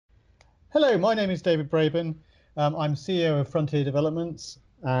Hello, my name is David Braben. I'm CEO of Frontier Developments,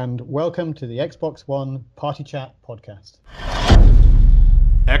 and welcome to the Xbox One Party Chat podcast.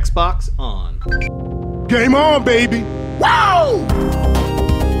 Xbox on. Game on, baby! Wow!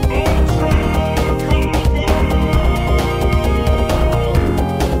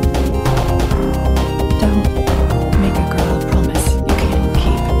 Don't make a girl a promise you can't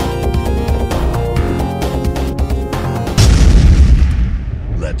keep.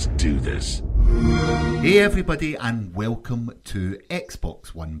 Let's do this. Hey everybody, and welcome to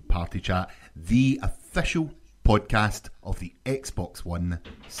Xbox One Party Chat, the official podcast of the Xbox One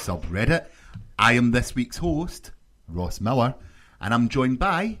subreddit. I am this week's host, Ross Miller, and I'm joined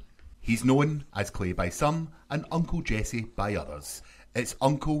by, he's known as Clay by some, and Uncle Jessy by others. It's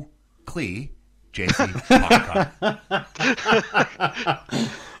Uncle Clay Jessy Parker.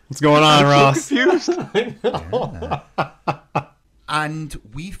 What's going on, Ross? Confused. Yeah. And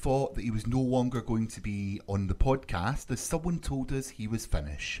we thought that he was no longer going to be on the podcast as someone told us he was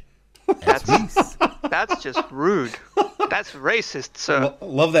Finnish. It's Rhys. That's just rude. That's racist, sir.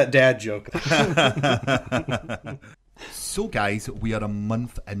 Love that dad joke. So guys, we are a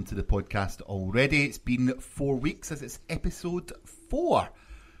month into the podcast already. It's been 4 weeks as it's episode 4.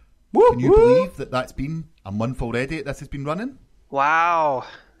 Can you believe that that's been a month already this has been running? Wow.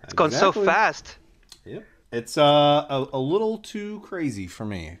 It's gone so Exactly. fast. Yep. It's a little too crazy for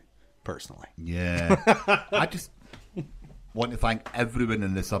me, personally. Yeah. I just want to thank everyone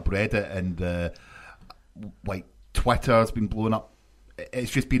in the subreddit and Twitter's been blowing up.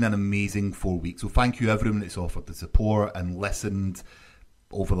 It's just been an amazing 4 weeks. So thank you everyone that's offered the support and listened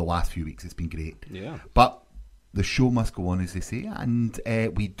over the last few weeks. It's been great. Yeah. But the show must go on, as they say, and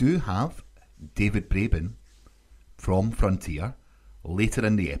we do have David Braben from Frontier later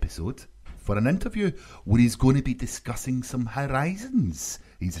in the episode for an interview where he's going to be discussing some Horizons.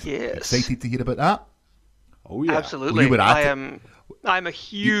 He's Yes. excited to hear about that. Oh, yeah. Absolutely. We were at I'm a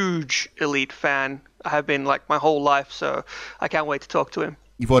huge Elite fan. I have been like my whole life, so I can't wait to talk to him.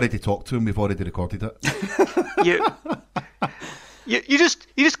 You've already talked to him. We've already recorded it. You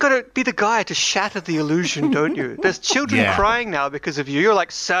just gotta be the guy to shatter the illusion, don't you? There's children Yeah. crying now because of you. You're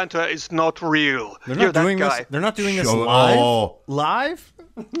like, Santa is not real. They're You're not that doing guy. this. They're not doing this Sure. live. Oh. Live?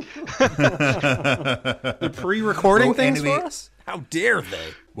 They're pre-recording Well, things anyway- for us. How dare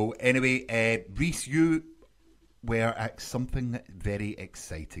they? Well, anyway, Rhys, you were at something very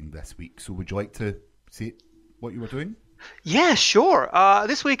exciting this week. So would you like to say what you were doing? Yeah, sure.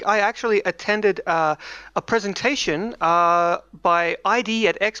 This week I actually attended a presentation by ID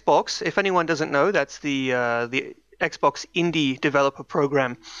at Xbox. If anyone doesn't know, that's the Xbox Indie Developer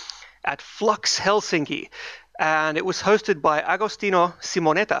Program at Flux Helsinki. And it was hosted by Agostino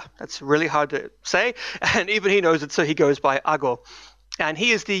Simonetta. That's really hard to say, and even he knows it, so he goes by Ago. And he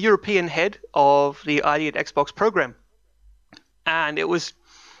is the European head of the ID at Xbox program. And it was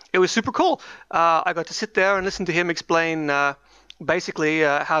super cool. I got to sit there and listen to him explain basically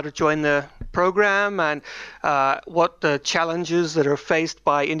how to join the program and what the challenges that are faced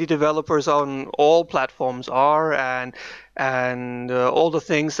by indie developers on all platforms are, and all the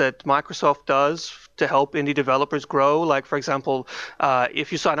things that Microsoft does to help indie developers grow. Like, for example,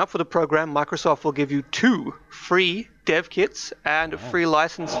 if you sign up for the program, Microsoft will give you 2 free dev kits and a free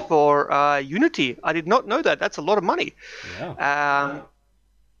license for Unity. I did not know that. That's a lot of money. Yeah.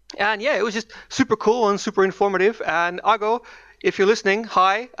 And yeah, it was just super cool and super informative. And Ago, if you're listening,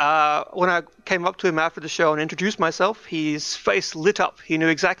 hi. When I came up to him after the show and introduced myself, his face lit up. He knew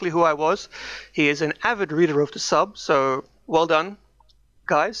exactly who I was. He is an avid reader of the sub, so well done,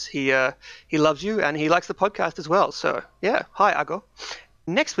 guys. He loves you and he likes the podcast as well. So yeah, hi Ago.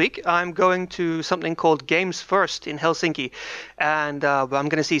 Next week, I'm going to something called Games First in Helsinki, and I'm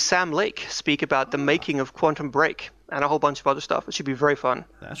going to see Sam Lake speak about the making of Quantum Break and a whole bunch of other stuff. It should be very fun.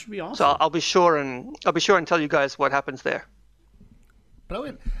 That should be awesome. So I'll be sure and tell you guys what happens there.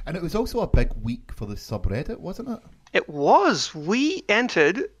 Brilliant. And it was also a big week for the subreddit, wasn't it? It was. We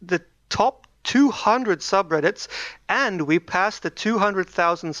entered the top 200 subreddits, and we passed the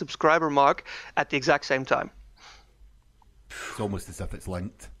 200,000 subscriber mark at the exact same time. It's almost as if it's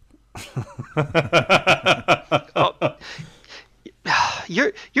linked.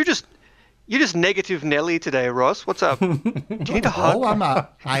 You're just negative Nelly today, Ross. What's up? Do you need a hug? Oh,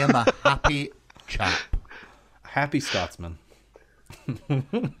 I am a happy chap. Happy Scotsman.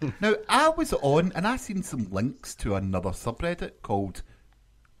 Now, I was on and I seen some links to another subreddit called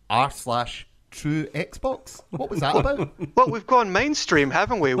True Xbox? What was that about? Well, we've gone mainstream,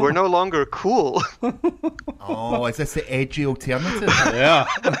 haven't we? We're no longer cool. Oh, is this the edgy alternative? Yeah.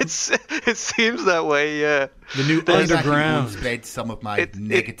 it seems that way, yeah. The new There's underground. actually spread some of my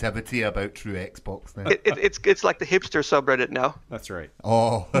negativity about True Xbox now. It's like the hipster subreddit now. That's right.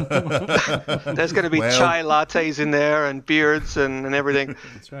 Oh. There's going to be chai lattes in there and beards and everything.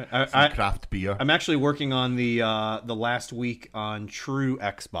 That's right. Some craft beer. I'm actually working on the last week on True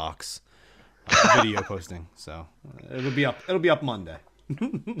Xbox video posting, so it'll be up Monday.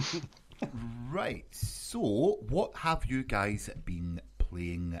 Right. So, what have you guys been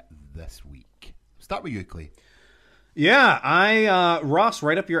playing this week? Start with you, Clay. Yeah, Ross,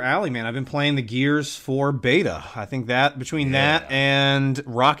 right up your alley, man. I've been playing the Gears 4 beta. I think that between that and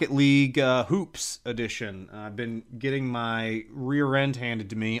Rocket League Hoops edition, I've been getting my rear end handed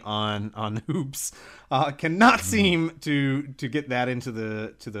to me on Hoops. Cannot seem to get that into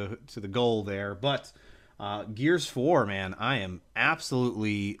the goal there, but Gears 4, man, I am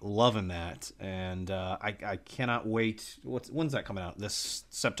absolutely loving that, and I cannot wait. When's that coming out? This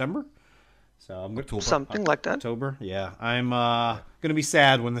September? So I'm October. Something like that. October, yeah. I'm gonna be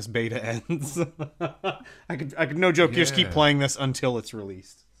sad when this beta ends. I could no joke just keep playing this until it's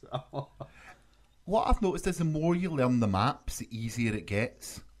released. So. What I've noticed is the more you learn the maps, the easier it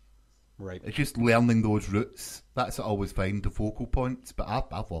gets. Right. It's just learning those routes. That's what I always find the focal points. But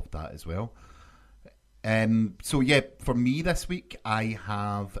I've loved that as well. So yeah, for me this week, I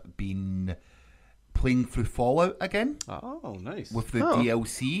have been playing through Fallout again. Oh, nice. With the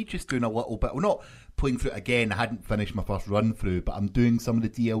DLC, just doing a little bit. Well, not playing through it again. I hadn't finished my first run through, but I'm doing some of the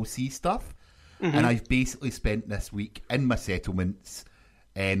DLC stuff. Mm-hmm. And I've basically spent this week in my settlements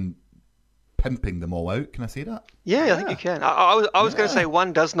pimping them all out. Can I say that? Yeah, I think you can. I was going to say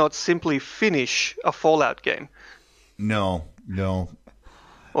one does not simply finish a Fallout game. No.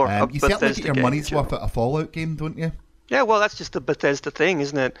 Or you certainly get your money's worth at a Fallout game, don't you? Yeah, well, that's just the Bethesda thing,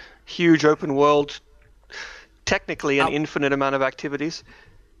 isn't it? Huge open world, technically an infinite amount of activities.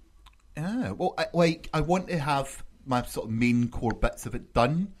 Yeah, well, I want to have my sort of main core bits of it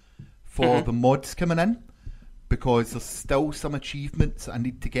done for the mods coming in, because there's still some achievements I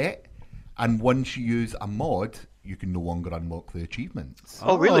need to get, and once you use a mod, you can no longer unlock the achievements.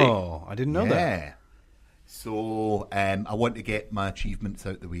 Oh, really? Oh, I didn't know that. Yeah. So I want to get my achievements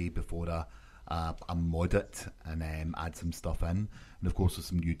out the way before I mod it and add some stuff in. And of course there's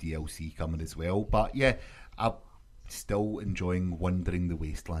some new DLC coming as well. But yeah, I'm still enjoying Wandering the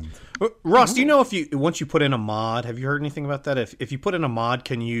Wasteland. Ross, do you know if once you put in a mod, have you heard anything about that? If you put in a mod,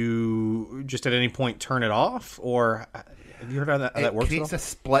 can you just at any point turn it off? Or have you heard how that works? It creates a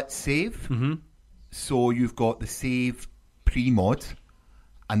split save. Mm-hmm. So you've got the save pre-mod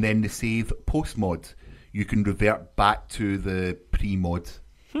and then the save post-mod. You can revert back to the pre-mod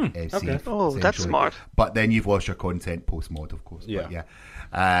save. Okay. Oh, that's smart. But then you've lost your content post-mod, of course. Yeah. But yeah.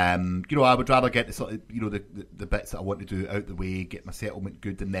 I would rather get the sort of, the bits that I want to do out the way, get my settlement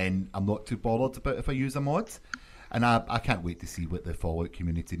good, and then I'm not too bothered about if I use a mod. And I can't wait to see what the Fallout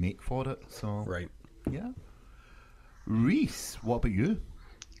community make for it. So right. Yeah. Rhys, what about you?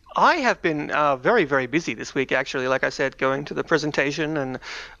 I have been very, very busy this week, actually. Like I said, going to the presentation and a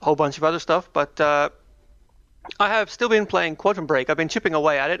whole bunch of other stuff. But I have still been playing Quantum Break. I've been chipping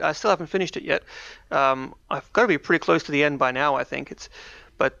away at it. I still haven't finished it yet. I've got to be pretty close to the end by now, I think.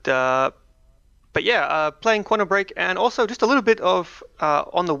 But yeah, playing Quantum Break, and also just a little bit of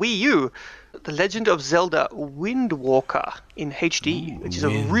on the Wii U, The Legend of Zelda Wind Walker in HD, which is a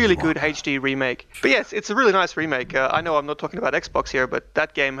really good HD remake. But yes, it's a really nice remake. I know I'm not talking about Xbox here, but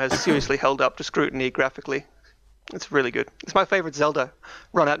that game has seriously held up to scrutiny graphically. It's really good. It's my favorite Zelda.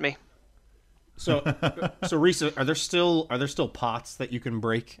 Run at me. So Rhys, are there still pots that you can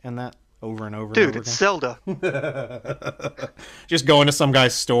break in that over and over? Dude, and over it's Zelda. Just go into some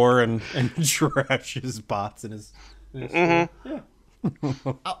guy's store and trash his pots in his store. Yeah.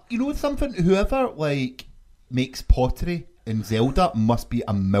 You know something? Whoever makes pottery in Zelda must be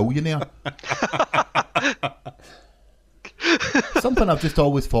a millionaire. Something I've just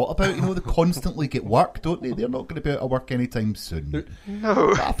always thought about. They constantly get work, don't they? They're not going to be out of work anytime soon.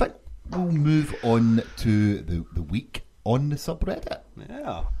 No. But I think we'll move on to the week on the subreddit.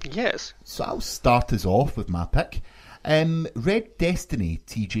 Yeah. Yes. So I'll start us off with my pick. Red Destiny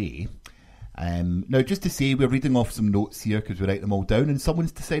TJ. Now, just to say, we're reading off some notes here because we write them all down, and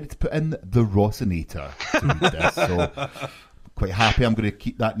someone's decided to put in the Rossinator to read this, so quite happy I'm going to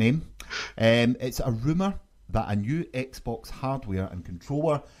keep that name. It's a rumour that a new Xbox hardware and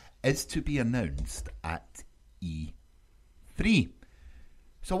controller is to be announced at E3.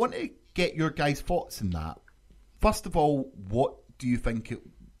 So I want to get your guys' thoughts on that. First of all, what do you think it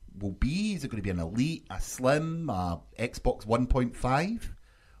will be? Is it going to be an Elite, a Slim, a Xbox 1.5?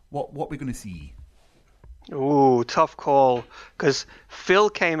 What are we going to see? Ooh, tough call. Because Phil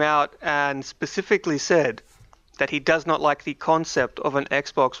came out and specifically said that he does not like the concept of an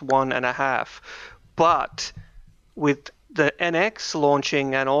Xbox 1.5. But with the NX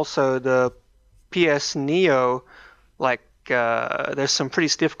launching and also the PS Neo, like there's some pretty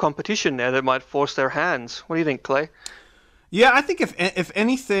stiff competition there that might force their hands. What do you think, Clay? Yeah, I think if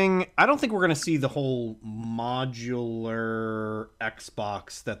anything, I don't think we're going to see the whole modular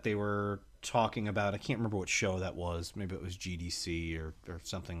Xbox that they were talking about. I can't remember what show that was. Maybe it was GDC or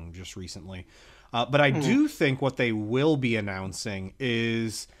something just recently. But I do think what they will be announcing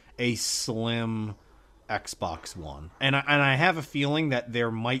is a slim Xbox One. And I have a feeling that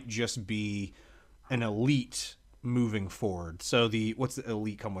there might just be an Elite moving forward. So what's the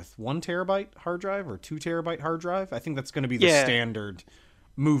Elite come with? 1 terabyte hard drive or 2 terabyte hard drive? I think that's going to be the standard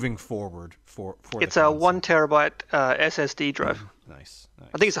moving forward for it's the a 1 terabyte SSD drive. Nice.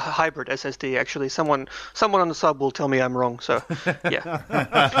 I think it's a hybrid SSD actually. Someone on the sub will tell me I'm wrong. So yeah.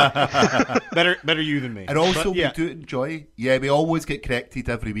 better you than me. And also we do enjoy. Yeah, we always get corrected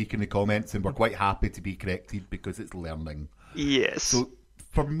every week in the comments, and we're quite happy to be corrected because it's learning. Yes. So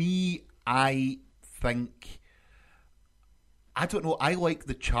for me, I think, I don't know, I like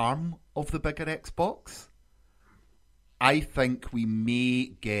the charm of the bigger Xbox. I think we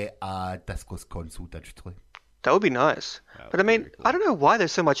may get a discless console digitally. That would be nice. But I mean, I don't know why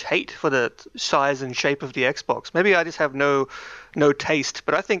there's so much hate for the size and shape of the Xbox. Maybe I just have no taste.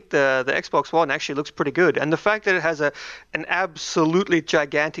 But I think the Xbox One actually looks pretty good. And the fact that it has an absolutely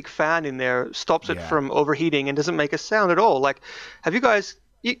gigantic fan in there stops it from overheating and doesn't make a sound at all. Like, do you guys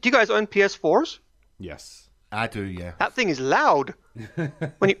own PS4s? Yes. I do, yeah. That thing is loud.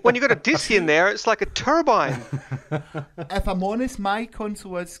 When you got a disc in there, it's like a turbine. If I'm honest, my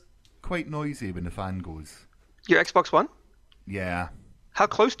console is quite noisy when the fan goes. Your Xbox One? Yeah. How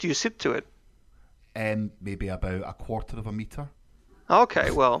close do you sit to it? Maybe about a quarter of a metre. Okay,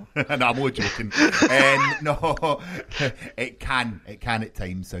 well. No, I'm only joking. No, it can at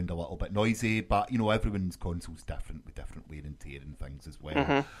times sound a little bit noisy, but, everyone's console's different with different wear and tear and things as well.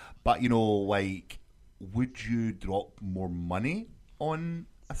 Mm-hmm. But, like, would you drop more money on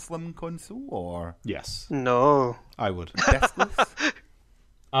a slim console, or? Yes. No. I would. Discless?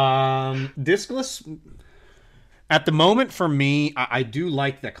 Discless... At the moment, for me, I do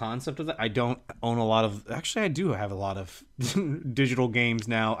like the concept of it. I don't own a lot of... Actually, I do have a lot of digital games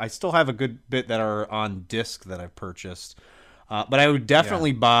now. I still have a good bit that are on disc that I've purchased. But I would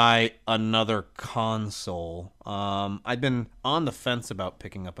definitely buy another console. I've been on the fence about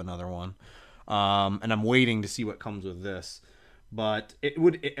picking up another one. And I'm waiting to see what comes with this. But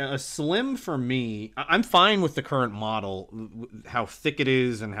a slim for me... I'm fine with the current model, how thick it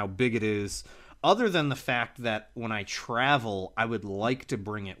is and how big it is. Other than the fact that when I travel, I would like to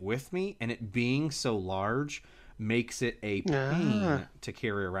bring it with me, and it being so large makes it a pain to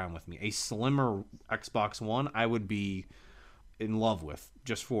carry around with me. A slimmer Xbox One, I would be in love with,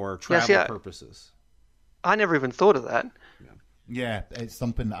 just for travel purposes. I never even thought of that. Yeah, it's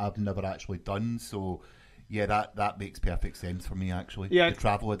something that I've never actually done, so yeah, that makes perfect sense for me, actually. Yeah. The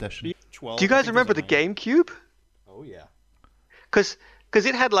travel edition. 12, do you guys remember the GameCube? Oh, yeah. Because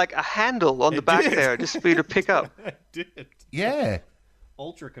it had like a handle on the back there just for you to pick up. It did. Yeah.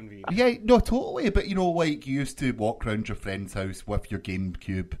 Ultra convenient. Yeah, no, totally. But, like, you used to walk around your friend's house with your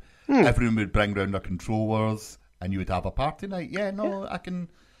GameCube. Everyone would bring around their controllers and you would have a party night. Yeah, no, I can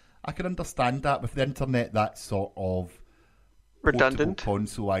understand that. With the internet, that sort of redundant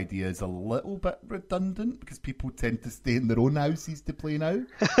console idea is a little bit redundant because people tend to stay in their own houses to play now.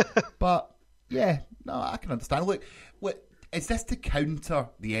 But, yeah, no, I can understand. Look, is this to counter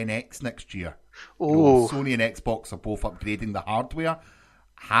the NX next year? Sony and Xbox are both upgrading the hardware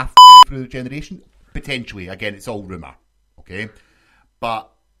half through the generation. Potentially. Again, it's all rumour. Okay?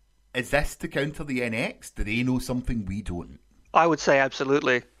 But is this to counter the NX? Do they know something we don't? I would say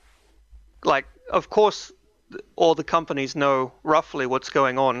absolutely. Like, of course, all the companies know roughly what's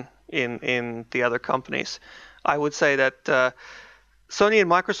going on in the other companies. I would say that Sony and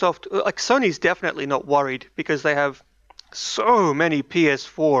Microsoft... Like, Sony's definitely not worried because they have so many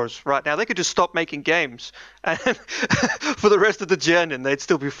PS4s right now. They could just stop making games and for the rest of the gen and they'd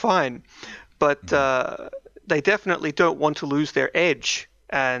still be fine. But they definitely don't want to lose their edge.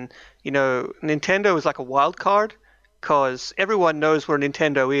 And, Nintendo is like a wild card because everyone knows where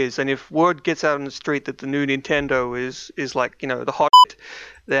Nintendo is. And if word gets out on the street that the new Nintendo is like, the hot shit,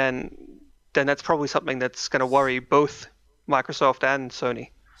 then that's probably something that's going to worry both Microsoft and Sony.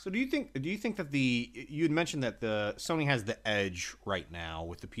 So do you think that you had mentioned that the Sony has the edge right now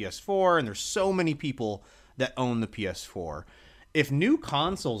with the PS4, and there's so many people that own the PS4. If new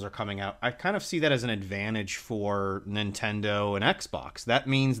consoles are coming out, I kind of see that as an advantage for Nintendo and Xbox. That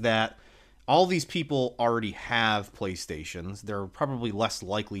means that all these people already have PlayStations. They're probably less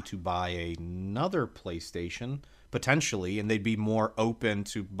likely to buy another PlayStation, potentially, and they'd be more open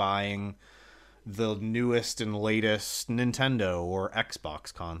to buying the newest and latest Nintendo or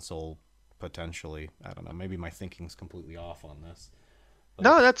Xbox console, potentially. I don't know. Maybe my thinking's completely off on this. But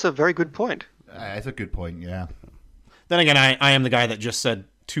No, that's a very good point. It's a good point, yeah. then again, I am the guy that just said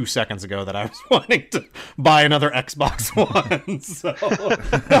 2 seconds ago that I was wanting to buy another Xbox One. So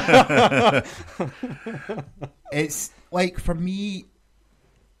It's like, for me,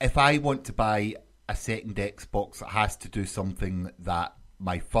 if I want to buy a second Xbox, it has to do something that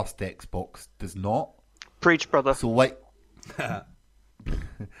my first Xbox does not. Preach, brother. So like,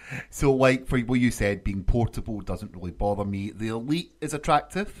 for what you said, being portable doesn't really bother me. The Elite is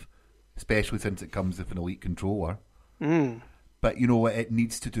attractive, especially since it comes with an Elite controller. But you know, it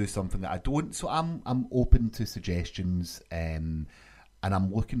needs to do something that I don't. So I'm open to suggestions, and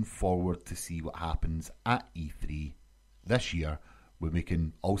I'm looking forward to see what happens at E3 this year, when we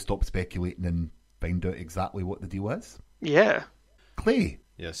can all stop speculating and find out exactly what the deal is. Yeah. Clay,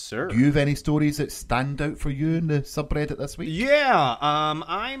 yes, sir. do you have any stories that stand out for you in the subreddit this week? Yeah,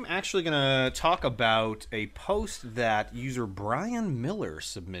 I'm actually going to talk about a post that user Brian Miller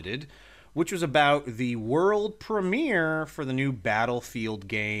submitted, which was about the world premiere for the new Battlefield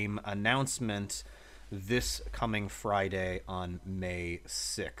game announcement this coming Friday on May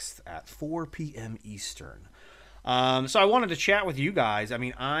 6th at 4 p.m. Eastern. So I wanted to chat with you guys. I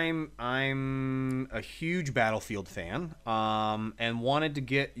mean, I'm a huge Battlefield fan, and wanted to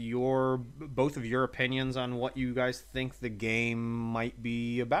get both of your opinions on what you guys think the game might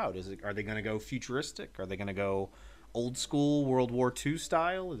be about. Are they going to go futuristic? Are they going to go old school World War II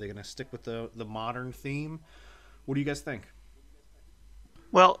style? Are they going to stick with the modern theme? What do you guys think?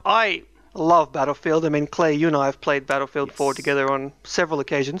 Well, I love Battlefield. I mean, Clay, you and I have played Battlefield 4 together on several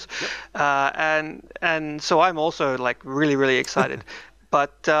occasions. Yep. And so I'm also like really, really excited.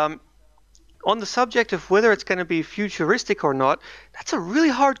 But on the subject of whether it's going to be futuristic or not, that's a really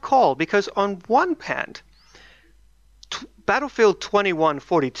hard call, because on one hand, Battlefield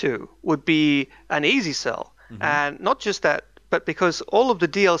 2142 would be an easy sell. And not just that, but because all of the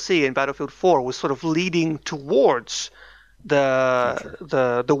DLC in Battlefield 4 was sort of leading towards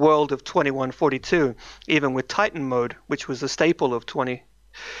the world of 2142, even with Titan mode, which was the staple of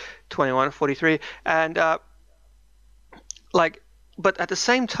 2143. And but at the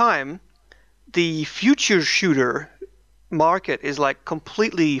same time, the future shooter market is like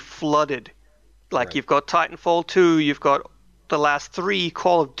completely flooded. Like, right. You've got Titanfall 2, you've got the last 3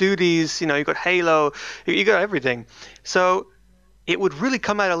 Call of Duties, you've got Halo, you got everything. So it would really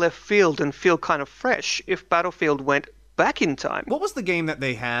come out of left field and feel kind of fresh if Battlefield went back in time. What was the game that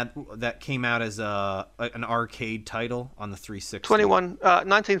they had that came out as an arcade title on the 360?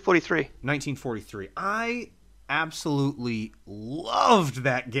 1943. 1943. I absolutely loved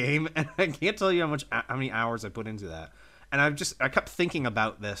that game, and I can't tell you how many hours I put into that. And I kept thinking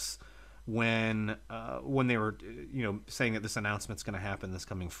about this when they were saying that this announcement's going to happen this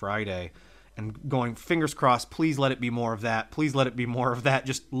coming Friday, and going, fingers crossed, please let it be more of that. Please let it be more of that.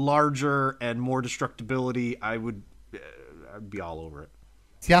 Just larger and more destructibility. I'd be all over it.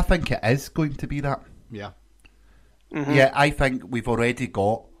 See, I think it is going to be that. Yeah. Mm-hmm. Yeah, I think we've already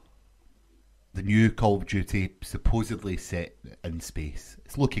got the new Call of Duty supposedly set in space.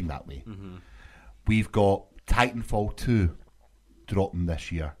 It's looking that way. Mm-hmm. We've got Titanfall 2 dropping this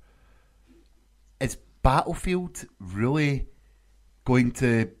year. Is Battlefield really going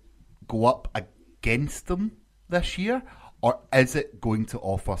to go up against them this year? Or is it going to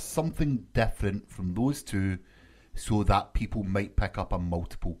offer something different from those two so that people might pick up a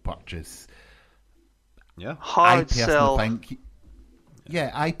multiple purchase? Yeah. Hard sell.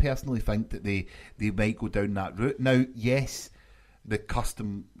 I personally think that they might go down that route. Now, yes, the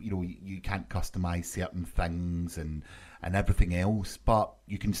custom, you can't customize certain things and everything else, but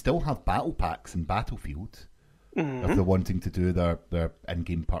you can still have battle packs in Battlefield if they're wanting to do their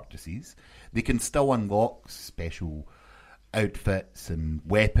in-game purchases. They can still unlock special outfits and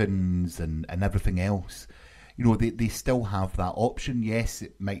weapons and everything else. They still have that option. Yes,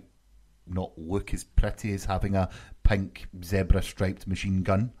 it might not look as pretty as having a pink zebra-striped machine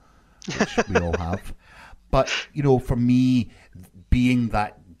gun, which we all have. But, for me, being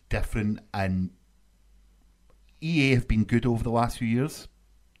that different, and EA have been good over the last few years,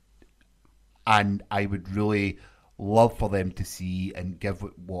 and I would really love for them to see and give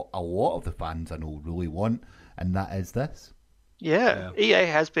what a lot of the fans I know really want, and that is this. Yeah. EA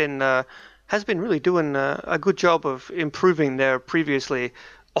has been really doing a good job of improving their previously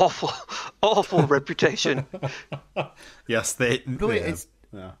awful reputation. Yes, they Really,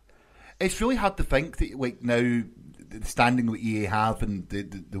 yeah. it's really hard to think that like now the standing that EA have and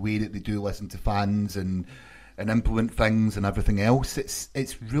the way that they do listen to fans and implement things and everything else.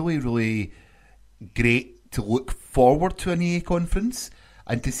 It's really, really great to look forward to an EA conference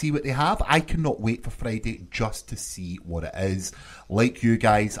and to see what they have. I cannot wait for Friday just to see what it is. Like you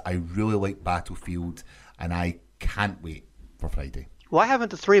guys, I really like Battlefield, and I can't wait for Friday. Why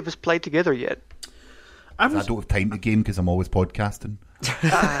haven't the three of us played together yet? I don't have time to game because I'm always podcasting.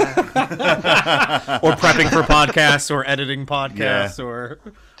 Or prepping for podcasts, or editing podcasts, or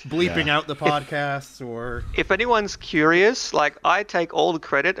bleeping out the podcasts, or... If anyone's curious, like, I take all the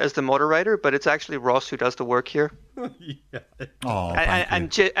credit as the moderator, but it's actually Ross who does the work here. Yeah. Oh,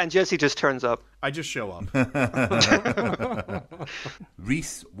 and Jessy just turns up. I just show up.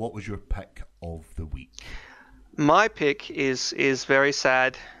 Rhys, what was your pick of the week? My pick is very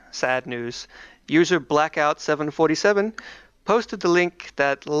sad news. User Blackout747 posted the link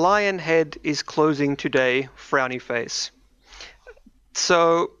that Lionhead is closing today, frowny face.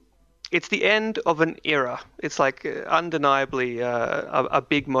 So it's the end of an era. It's like undeniably a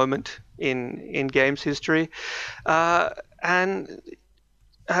big moment in games history. And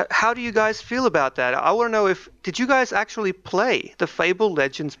how do you guys feel about that? I want to know did you guys actually play the Fable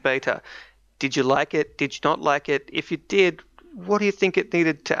Legends beta? Did you like it? Did you not like it? If you did, what do you think it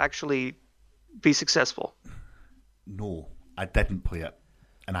needed to actually be successful? No, I didn't play it.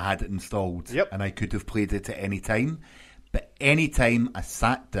 And I had it installed. Yep. And I could have played it at any time. But any time I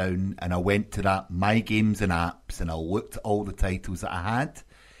sat down and I went to that My Games and Apps and I looked at all the titles that I had,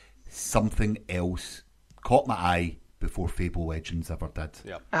 something else caught my eye before Fable Legends ever did.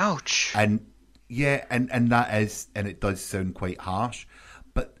 Yep. Ouch. And yeah, and that is, and it does sound quite harsh,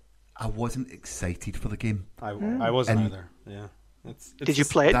 but I wasn't excited for the game. I wasn't And- either. Yeah. It's Did you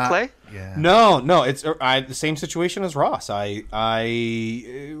play it, That- Clay? Yeah. No. It's the same situation as Ross. While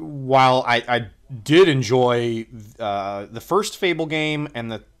I did enjoy the first Fable game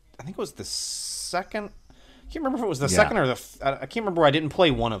and I think it was the second. I can't remember if it was the second or I can't remember. I didn't play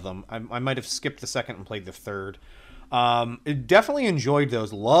one of them. I might have skipped the second and played the third. Definitely enjoyed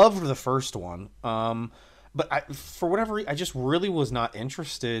those. Loved the first one. But for whatever reason, I just really was not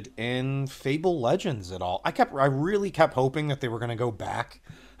interested in Fable Legends at all. I really kept hoping that they were going to go back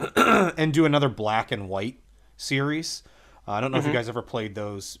and do another black and white series. I don't know if you guys ever played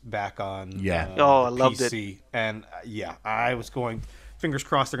those back on I loved it. PC. And I was going, fingers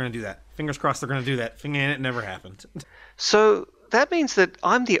crossed they're going to do that. Fingers crossed they're going to do that. And it never happened. So that means that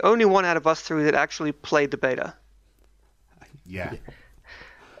I'm the only one out of us three that actually played the beta. Yeah.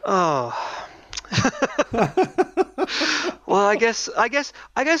 Oh. Well, I guess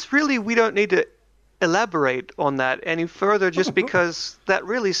really we don't need to elaborate on that any further, just because that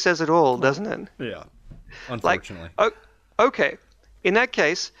really says it all, doesn't it? Yeah, unfortunately. Okay. In that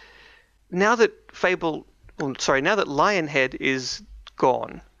case, now that Lionhead is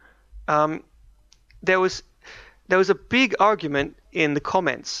gone, there was a big argument in the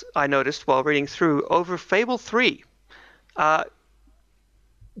comments I noticed while reading through over Fable 3.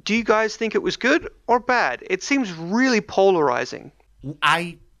 Do you guys think it was good or bad? It seems really polarizing.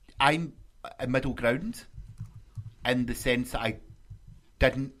 I'm a middle ground in the sense that I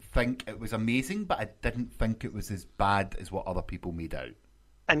didn't think it was amazing, but I didn't think it was as bad as what other people made out.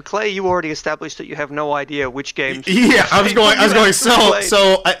 And Clay, you already established that you have no idea which games. Yeah, I was going.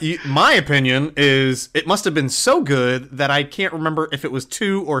 played. My opinion is it must have been so good that I can't remember if it was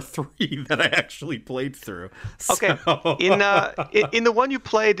 2 or 3 that I actually played through. Okay, So- in the one you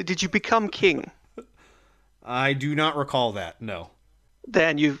played, did you become king? I do not recall that. No.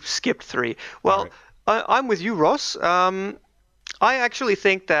 Then you skipped 3. Well, All I'm with you, Ross. I actually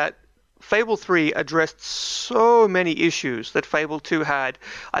think that Fable 3 addressed so many issues that Fable 2 had.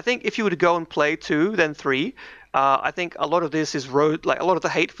 I think if you were to go and play 2, then 3, I think a lot of this is a lot of the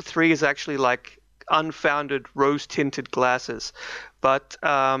hate for 3 is actually like unfounded rose-tinted glasses. But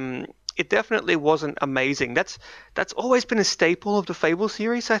it definitely wasn't amazing. That's always been a staple of the Fable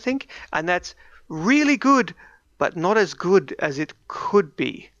series, I think, and that's really good, but not as good as it could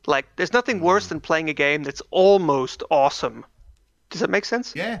be. Like, there's nothing worse than playing a game that's almost awesome. Does that make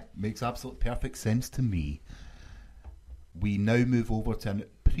sense? Yeah, makes absolute perfect sense to me. We now move over to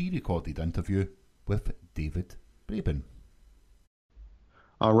a pre-recorded interview with David Braben.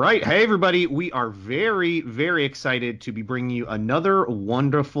 All right. Hey, everybody. We are very, very excited to be bringing you another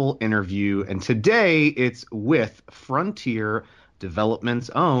wonderful interview. And today it's with Frontier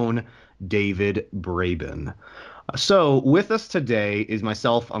Development's own David Braben. So with us today is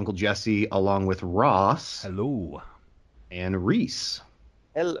myself, Uncle Jessy, along with Ross. Hello. And Rhys.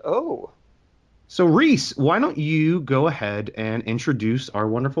 Hello. So Rhys, why don't you go ahead and introduce our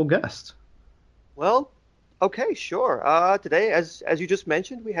wonderful guest? Well, okay, sure. Today, as you just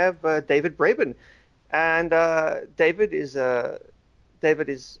mentioned, we have David Braben, and David is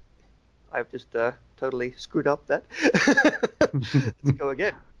I've just totally screwed up that. Let's go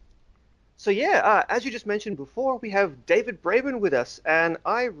again. So yeah, as you just mentioned before, we have David Braben with us, and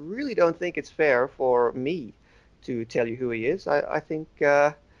I really don't think it's fair for me to tell you who he is. I think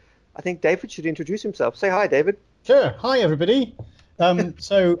David should introduce himself. Say hi, David. Sure. Hi, everybody.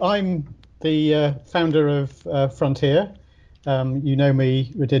 So I'm the founder of Frontier. You know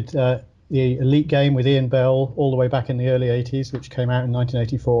me. We did the Elite game with Ian Bell all the way back in the early 80s, which came out in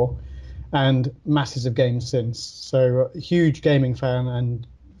 1984, and masses of games since. So huge gaming fan and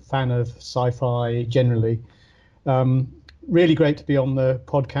fan of sci-fi generally. Really great to be on the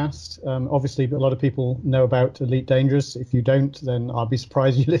podcast. Obviously, a lot of people know about Elite Dangerous. If you don't, then I'll be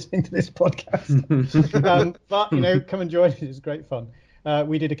surprised you're listening to this podcast. But, you know, come and join it. It's great fun.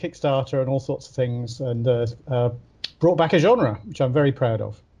 We did a Kickstarter and all sorts of things and brought back a genre, which I'm very proud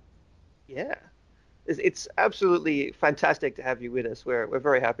of. Yeah, it's absolutely fantastic to have you with us. We're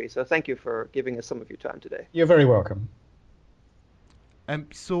very happy. So thank you for giving us some of your time today. You're very welcome.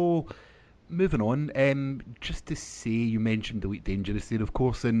 So, moving on, just to say, you mentioned Elite Dangerous there, of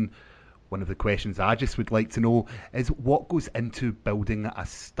course, and one of the questions I just would like to know is what goes into building a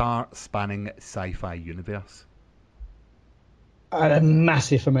star-spanning sci-fi universe? A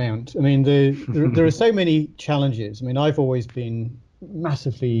massive amount. I mean, there are so many challenges. I mean, I've always been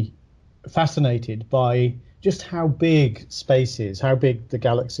massively fascinated by just how big space is, how big the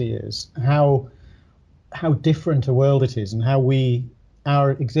galaxy is, how different a world it is, and how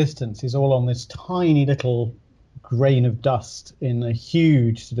our existence is all on this tiny little grain of dust in a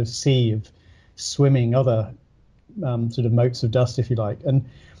huge sort of sea of swimming other sort of motes of dust, if you like. And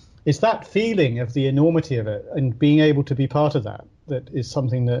it's that feeling of the enormity of it and being able to be part of that is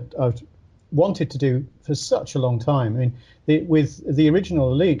something that I've wanted to do for such a long time. I mean, with the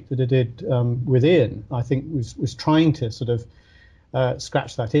original Elite that I did with Ian, I think was trying to sort of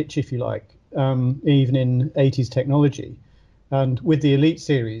scratch that itch, if you like, even in 80s technology. And with the Elite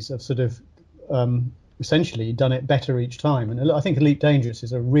series, I've sort of essentially done it better each time. And I think Elite Dangerous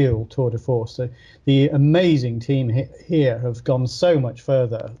is a real tour de force. So the amazing team here have gone so much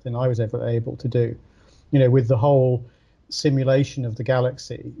further than I was ever able to do. You know, with the whole simulation of the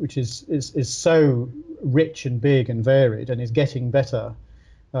galaxy, which is so rich and big and varied and is getting better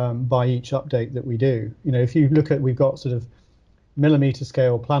by each update that we do. You know, if you look at, we've got sort of millimeter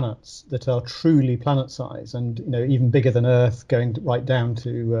scale planets that are truly planet size and, you know, even bigger than Earth, going right down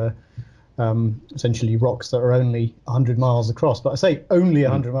to essentially rocks that are only 100 miles across. But I say only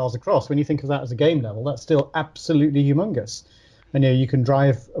 100 miles across. When you think of that as a game level, that's still absolutely humongous. And, you know, you can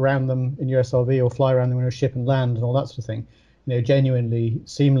drive around them in your SRV or fly around them in a ship and land and all that sort of thing, you know, genuinely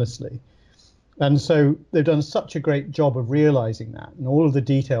seamlessly. And so they've done such a great job of realizing that, and all of the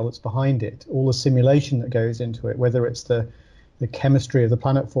detail that's behind it, all the simulation that goes into it, whether it's the chemistry of the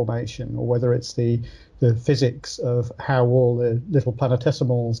planet formation, or whether it's the physics of how all the little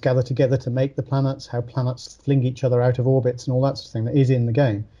planetesimals gather together to make the planets, how planets fling each other out of orbits and all that sort of thing that is in the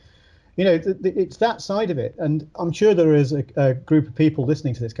game. You know, it's that side of it. And I'm sure there is a group of people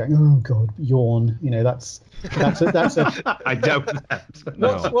listening to this going, oh, God, yawn. You know, that's a I doubt that.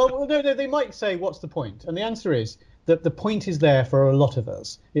 No. Well, no, they might say, what's the point? And the answer is that the point is there for a lot of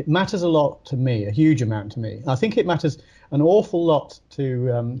us. It matters a lot to me, a huge amount to me. I think it matters an awful lot to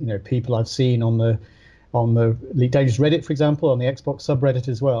you know, people I've seen on the Elite Dangerous Reddit, for example, on the Xbox subreddit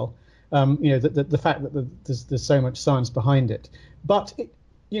as well. You know, the fact that there's so much science behind it. But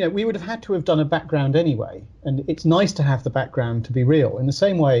you know, we would have had to have done a background anyway, and it's nice to have the background to be real. In the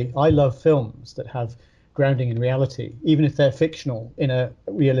same way, I love films that have grounding in reality, even if they're fictional in a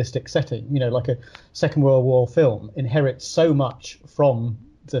realistic setting. You know, like a Second World War film inherits so much from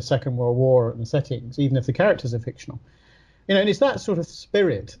the Second World War and the settings, even if the characters are fictional. You know, and it's that sort of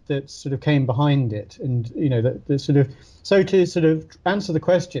spirit that sort of came behind it, and you know, the sort of, so to sort of answer the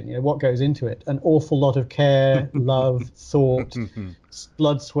question, you know, what goes into it, an awful lot of care, love, thought,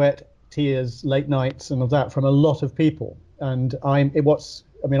 blood, sweat, tears, late nights, and all that from a lot of people. And I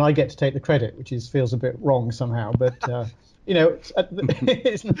get to take the credit, which feels a bit wrong somehow, but you know,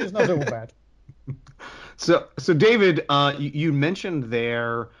 it's not all bad. So David, you mentioned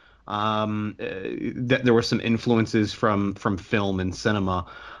there that there were some influences from film and cinema.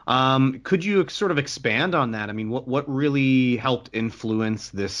 Could you sort of expand on that? I mean, what really helped influence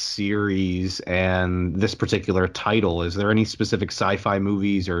this series and this particular title? Is there any specific sci-fi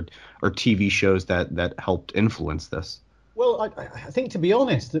movies or TV shows that helped influence this? Well, I think, to be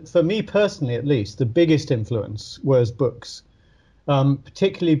honest, that for me personally, at least, the biggest influence was books,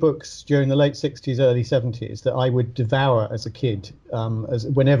 particularly books during the late 60s, early 70s that I would devour as a kid. As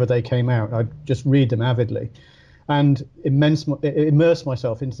whenever they came out, I'd just read them avidly and immerse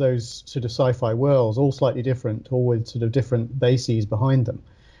myself into those sort of sci-fi worlds, all slightly different, all with sort of different bases behind them.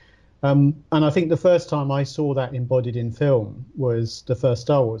 And I think the first time I saw that embodied in film was the first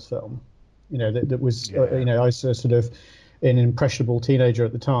Star Wars film. That was, I was sort of an impressionable teenager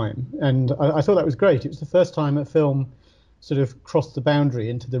at the time, and I thought that was great. It was the first time a film sort of crossed the boundary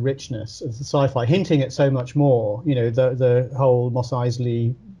into the richness of the sci-fi, hinting at so much more. The whole Mos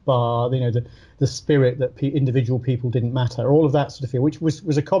Eisley bar, the spirit that individual people didn't matter, all of that sort of feel, which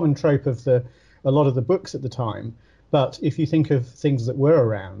was a common trope of a lot of the books at the time. But if you think of things that were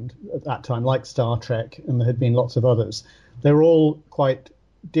around at that time, like Star Trek, and there had been lots of others, they were all quite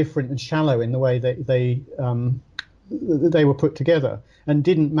different and shallow in the way they were put together, and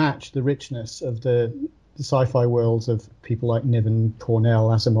didn't match the richness of the sci-fi worlds of people like Niven, Cornell,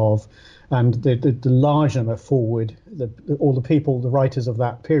 Asimov, and the large number forward, all the people, the writers of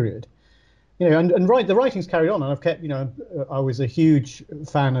that period. The writing's carried on, and I've kept, I was a huge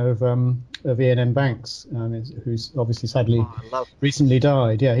fan of Ian M. Banks, who's obviously sadly recently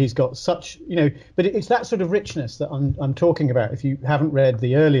died. Yeah, he's got such, but it's that sort of richness that I'm talking about. If you haven't read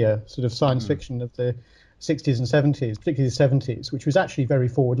the earlier sort of science fiction of the 60s and 70s, particularly the 70s, which was actually very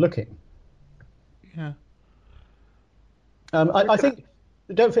forward-looking. Yeah. I think,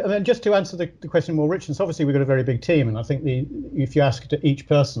 just to answer the question more richness, obviously we've got a very big team, and I think if you ask each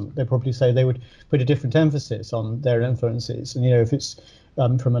person, they'd probably say they would put a different emphasis on their influences. And, if it's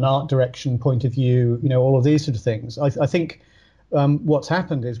from an art direction point of view, all of these sort of things. I think what's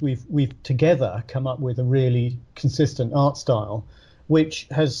happened is we've together come up with a really consistent art style, which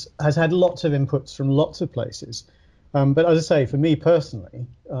has had lots of inputs from lots of places. But as I say, for me personally,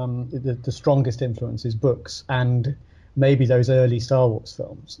 the strongest influence is books and maybe those early Star Wars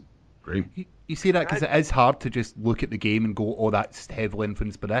films. Great. You say that because it is hard to just look at the game and go, oh, that's heavily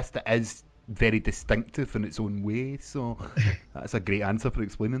influenced by this. That is very distinctive in its own way. So that's a great answer for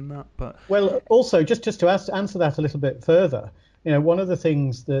explaining that. But well, also, just to answer that a little bit further, one of the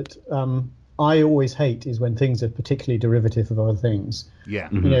things that I always hate is when things are particularly derivative of other things. Yeah.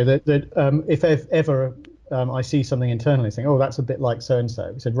 Mm-hmm. If ever I see something internally saying, oh, that's a bit like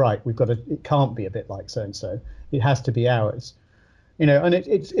so-and-so, we said, right, it can't be a bit like so-and-so. It has to be ours. And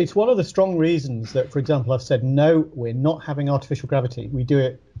it's one of the strong reasons that, for example, I've said, no, we're not having artificial gravity. We do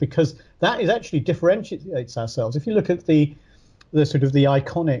it because that is actually differentiates ourselves. If you look at the sort of the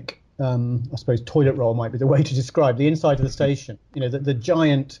iconic, I suppose toilet roll might be the way to describe the inside of the station, the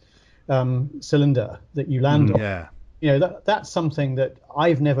giant cylinder that you land on. Yeah. That's something that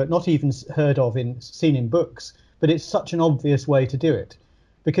I've never, not even heard of seen in books, but it's such an obvious way to do it.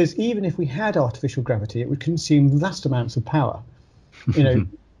 Because even if we had artificial gravity, it would consume vast amounts of power,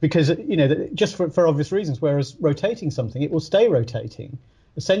 because, just for obvious reasons, whereas rotating something, it will stay rotating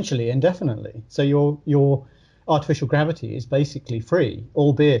essentially indefinitely. So your artificial gravity is basically free,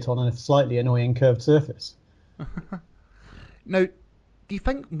 albeit on a slightly annoying curved surface. Now, do you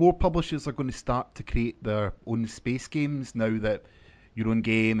think more publishers are going to start to create their own space games now that Your Own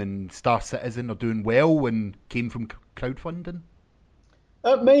Game and Star Citizen are doing well and came from crowdfunding?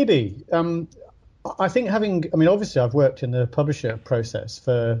 Maybe. I think obviously I've worked in the publisher process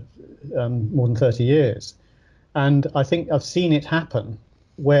for more than 30 years. And I think I've seen it happen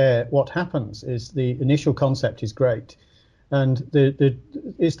where what happens is the initial concept is great. And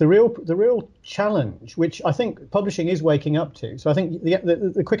it's the real challenge, which I think publishing is waking up to. So I think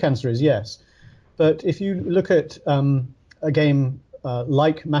the quick answer is yes. But if you look at a game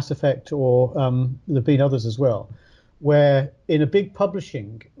like Mass Effect, or there have been others as well, where in a big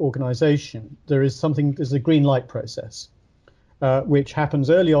publishing organization, there's a green light process, which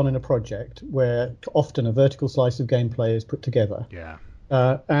happens early on in a project where often a vertical slice of gameplay is put together. Yeah.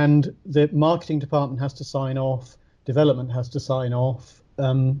 And the marketing department has to sign off, development has to sign off,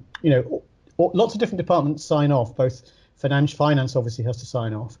 lots of different departments sign off, both finance obviously has to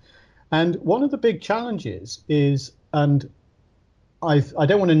sign off. And one of the big challenges is, and I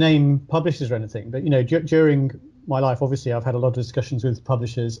don't want to name publishers or anything, but during my life, obviously, I've had a lot of discussions with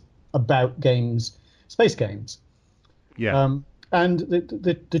publishers about games, space games. Yeah. And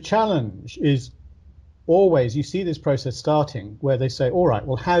the challenge is always you see this process starting where they say, all right,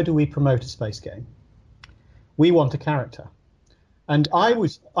 well, how do we promote a space game? We want a character. And I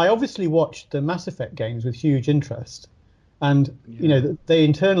obviously watched the Mass Effect games with huge interest. And, they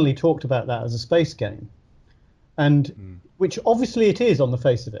internally talked about that as a space game. And which obviously it is on the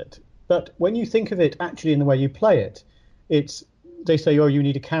face of it. But when you think of it actually in the way you play it, they say, oh, you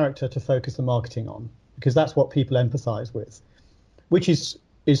need a character to focus the marketing on, because that's what people empathize with, which is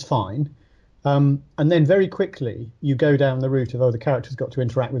fine. And then very quickly you go down the route of, the character's got to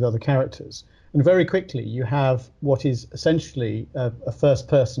interact with other characters. And very quickly you have what is essentially a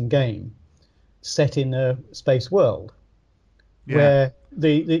first-person game set in a space world. Yeah.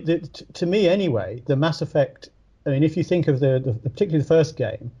 Where to me anyway, the Mass Effect, I mean, if you think of particularly the first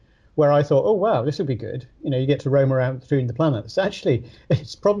game, where I thought, oh, wow, this would be good. You get to roam around between the planets. Actually,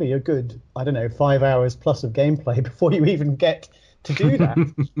 it's probably a good, 5 hours plus of gameplay before you even get to do that,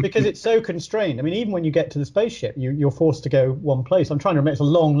 because it's so constrained. I mean, even when you get to the spaceship, you're forced to go one place. I'm trying to remember, it's a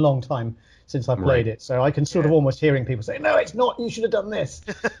long, long time since I played it, so I can sort of almost hearing people say, no, it's not, you should have done this,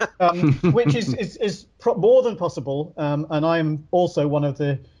 which is more than possible, and I'm also one of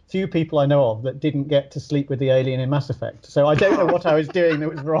the few people I know of that didn't get to sleep with the alien in Mass Effect. So I don't know what I was doing that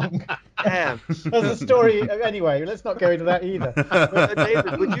was wrong. Damn. There's a story. Anyway, let's not go into that either.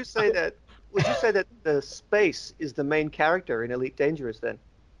 David, would you say that the space is the main character in Elite Dangerous then?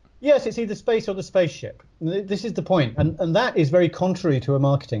 Yes, it's either space or the spaceship. This is the point. And that is very contrary to a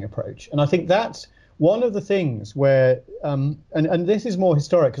marketing approach. And I think that's one of the things where, and this is more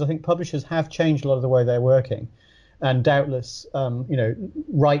historic, because I think publishers have changed a lot of the way they're working. And doubtless,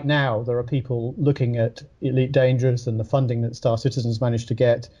 right now there are people looking at Elite Dangerous and the funding that Star Citizen's managed to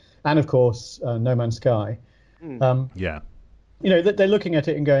get, and of course No Man's Sky. Yeah. They're looking at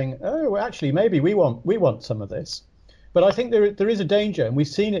it and going, oh, well, actually, maybe we want some of this. But I think there is a danger, and we've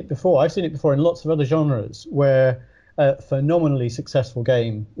seen it before. I've seen it before in lots of other genres where a phenomenally successful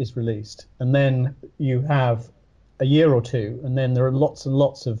game is released, and then you have a year or two, and then there are lots and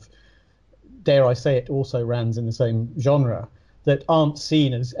lots of, dare I say it, also rans in the same genre that aren't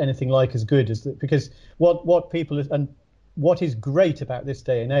seen as anything like as good as that. Because what people and what is great about this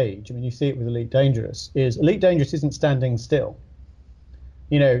day and age, I mean, you see it with Elite Dangerous, is Elite Dangerous isn't standing still.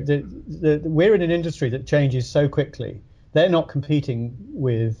 We're in an industry that changes so quickly. They're not competing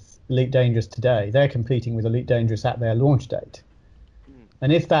with Elite Dangerous today. They're competing with Elite Dangerous at their launch date.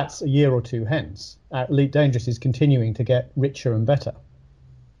 And if that's a year or two hence, Elite Dangerous is continuing to get richer and better.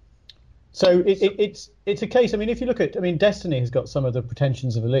 So it's a case. I mean, if you look at, Destiny has got some of the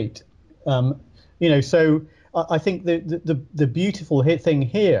pretensions of Elite. So I think the beautiful thing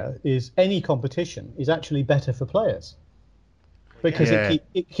here is any competition is actually better for players, because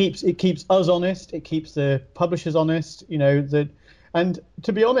it keeps us honest, it keeps the publishers honest. And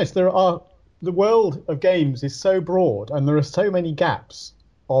to be honest, the world of games is so broad, and there are so many gaps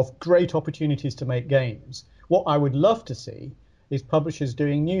of great opportunities to make games. What I would love to see is publishers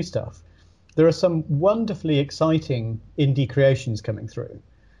doing new stuff. There are some wonderfully exciting indie creations coming through.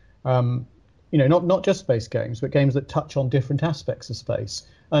 Not just space games, but games that touch on different aspects of space.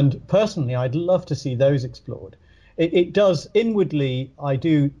 And personally, I'd love to see those explored. It does inwardly, I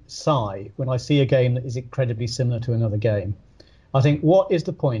do sigh when I see a game that is incredibly similar to another game. I think, what is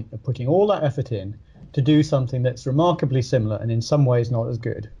the point of putting all that effort in to do something that's remarkably similar and in some ways not as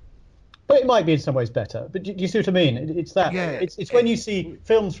good? But it might be in some ways better. But do you see what I mean? It's that. Yeah, it's when you see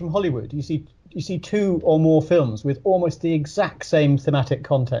films from Hollywood, you see two or more films with almost the exact same thematic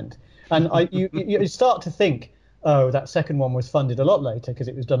content, and you start to think, oh, that second one was funded a lot later because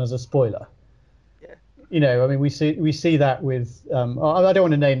it was done as a spoiler. Yeah. We see that with I don't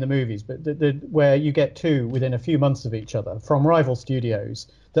want to name the movies, but where you get two within a few months of each other from rival studios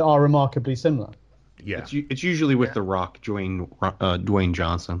that are remarkably similar. Yeah, it's usually with The Rock, Dwayne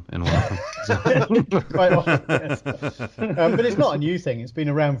Johnson, and one of them. Quite often, yes. But it's not a new thing; it's been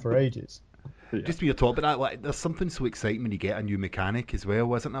around for ages. Yeah. Just when you're talking about that, there's something so exciting when you get a new mechanic as well,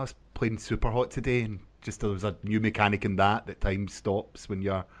 wasn't there? I was playing Super Hot today, and just there was a new mechanic in that time stops when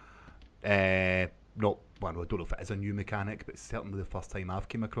you're not. Well, I don't know if it is a new mechanic, but it's certainly the first time I've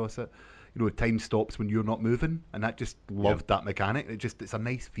came across it. Time stops when you're not moving, and I just loved that mechanic. It's a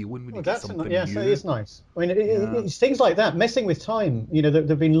nice feeling when you get something new. Yes, it is nice. I mean, it's things like that, messing with time. There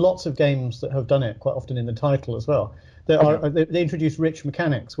have been lots of games that have done it, quite often in the title as well. They introduce rich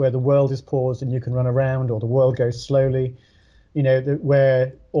mechanics where the world is paused and you can run around, or the world goes slowly.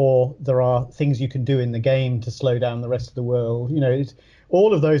 Or there are things you can do in the game to slow down the rest of the world.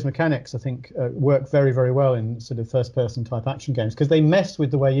 All of those mechanics, I think, work very, very well in sort of first-person type action games because they mess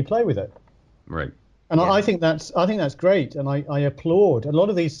with the way you play with it. Right. And I think that's great, and I applaud a lot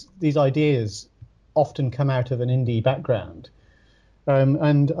of these ideas. often come out of an indie background.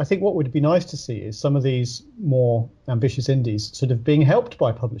 And I think what would be nice to see is some of these more ambitious indies sort of being helped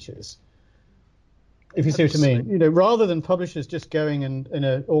by publishers. If you see what I mean, you know, rather than publishers just going in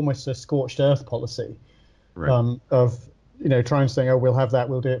a almost a scorched earth policy, Right. of, you know, trying to say, oh, we'll have that,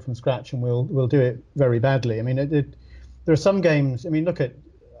 we'll do it from scratch, and we'll do it very badly. I mean, there are some games. I mean, look at,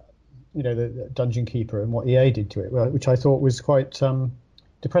 you know, the Dungeon Keeper and what EA did to it, which I thought was quite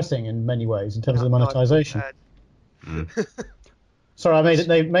depressing in many ways in terms of the monetization. Sorry, I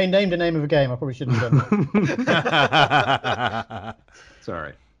named a name of a game. I probably shouldn't have done that. It's all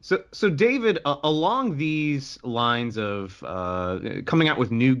right. So David, along these lines of coming out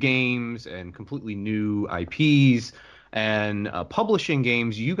with new games and completely new IPs and publishing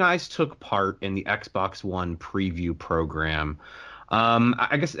games, you guys took part in the Xbox One preview program.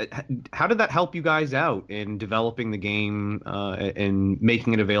 I guess, how did that help you guys out in developing the game and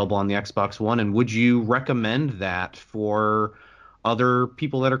making it available on the Xbox One? And would you recommend that for other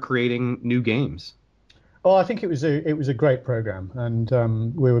people that are creating new games? Oh, I think it was a great program, and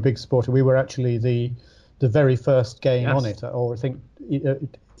we were a big supporter. We were actually the very first game on it, or I think in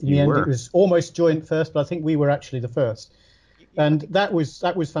the end it was almost joint first, but I think we were actually the first, and that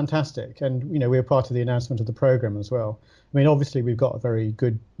was fantastic. And you know, we were part of the announcement of the program as well. I mean, obviously we've got a very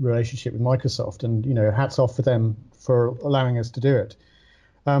good relationship with Microsoft, and you know, hats off for them for allowing us to do it.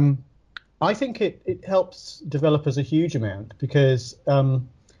 I think it helps developers a huge amount because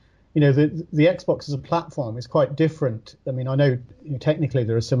you know, the Xbox as a platform is quite different. I mean, I know, you know, technically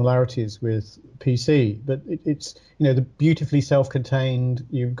there are similarities with PC, but it's, you know, the beautifully self-contained.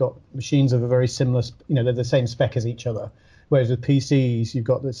 You've got machines of a very similar, you know, they're the same spec as each other. Whereas with PCs, you've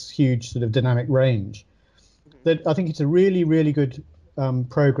got this huge sort of dynamic range. That I think it's a really, really good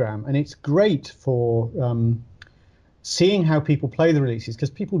program, and it's great for seeing how people play the releases, because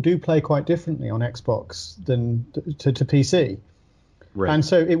people do play quite differently on Xbox than to PC. Right. And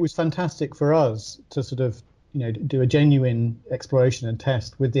so it was fantastic for us to sort of, you know, do a genuine exploration and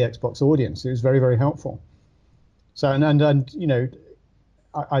test with the Xbox audience. It was very, very helpful. So, and you know,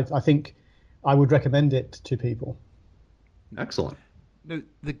 I think I would recommend it to people. Excellent. Now,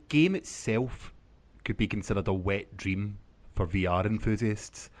 the game itself could be considered a wet dream for VR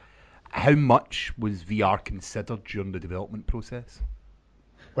enthusiasts. How much was VR considered during the development process?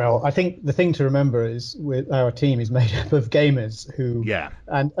 Well, I think the thing to remember is our team is made up of gamers who,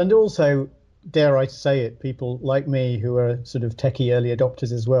 and also, dare I say it, people like me who are sort of techie early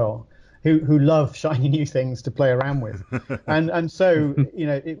adopters as well, who love shiny new things to play around with. and so, you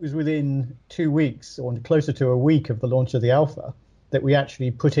know, it was within 2 weeks or closer to a week of the launch of the alpha that we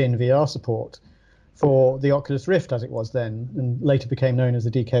actually put in VR support for the Oculus Rift, as it was then, and later became known as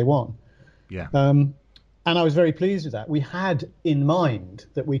the DK1. Yeah. And I was very pleased with that. We had in mind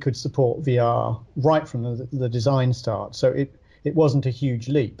that we could support VR right from the design start, so it wasn't a huge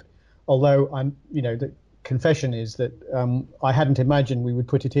leap. Although the confession is that I hadn't imagined we would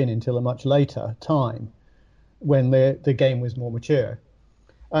put it in until a much later time, when the game was more mature,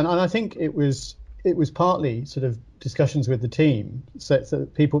 and I think it was partly sort of discussions with the team, so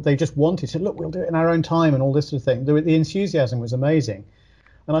that people, they just wanted to, look, we'll do it in our own time and all this sort of thing. The enthusiasm was amazing.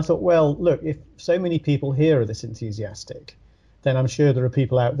 And I thought, well, look, if so many people here are this enthusiastic, then I'm sure there are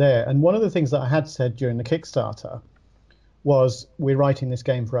people out there. And one of the things that I had said during the Kickstarter was, we're writing this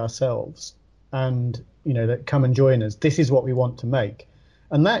game for ourselves, and, you know, that come and join us. This is what we want to make.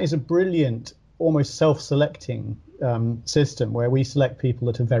 And that is a brilliant, almost self-selecting system where we select people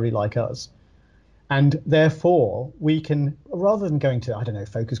that are very like us. And therefore, we can, rather than going to, I don't know,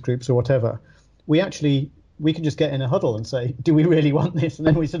 focus groups or whatever, we can just get in a huddle and say, do we really want this? And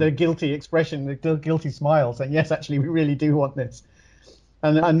then we sort of guilty expression, the guilty smile, saying, yes, actually, we really do want this.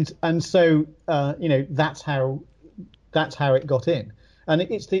 And so, you know, that's how it got in. And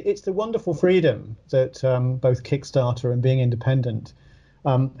it's the wonderful freedom that both Kickstarter and being independent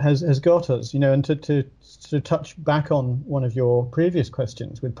has got us, you know. And to touch back on one of your previous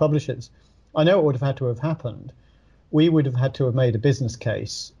questions with publishers, I know it would have had to have happened. We would have had to have made a business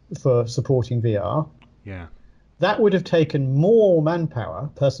case for supporting VR. Yeah. That would have taken more manpower,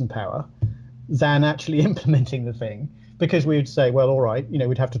 person power, than actually implementing the thing, because we would say, well, all right, you know,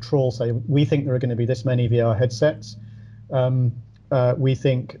 we'd have to trawl, say, we think there are going to be this many VR headsets. We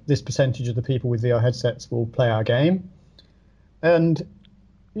think this percentage of the people with VR headsets will play our game. And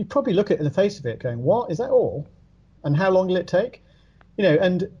you'd probably look at it in the face of it going, what, is that all? And how long will it take? You know,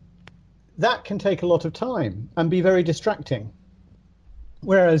 and that can take a lot of time and be very distracting.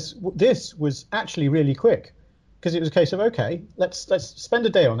 Whereas this was actually really quick, because it was a case of, okay, let's spend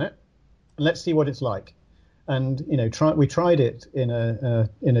a day on it and let's see what it's like. And, you know, we tried it in a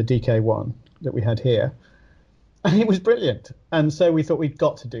DK1, that we had here, and it was brilliant. And so we thought we'd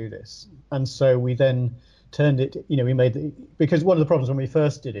got to do this. And so we then turned it, we made because one of the problems when we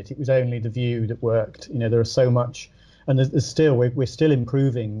first did it, it was only the view that worked. There are so much, and there's still, we're still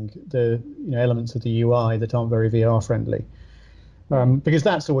improving the elements of the UI that aren't very VR friendly, because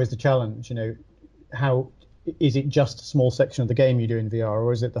that's always the challenge. How is it just a small section of the game you do in VR,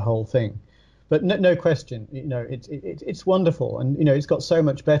 or is it the whole thing? But no question, it's wonderful, and it's got so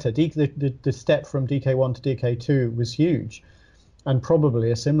much better. The step from DK1 to DK2 was huge, and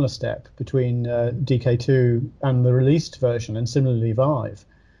probably a similar step between DK2 and the released version, and similarly Vive.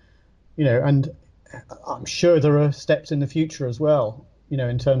 And I'm sure there are steps in the future as well.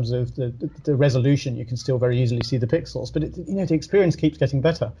 In terms of the resolution, you can still very easily see the pixels, but the experience keeps getting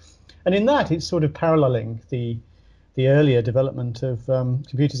better. And in that, it's sort of paralleling the earlier development of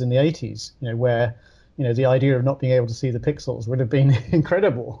computers in the 80s, where the idea of not being able to see the pixels would have been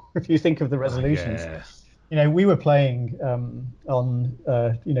incredible if you think of the resolutions. Yeah. We were playing on,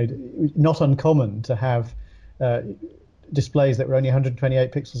 not uncommon to have displays that were only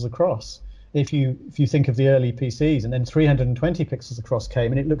 128 pixels across. If you think of the early PCs, and then 320 pixels across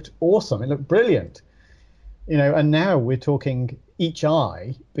came, and it looked awesome. It looked brilliant. And now we're talking each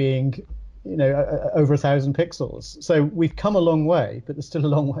eye being, over 1,000 pixels. So we've come a long way, but there's still a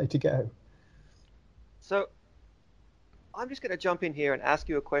long way to go. So I'm just going to jump in here and ask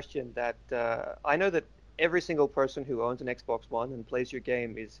you a question that I know that every single person who owns an Xbox One and plays your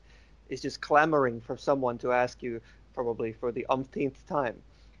game is just clamoring for someone to ask you, probably for the umpteenth time.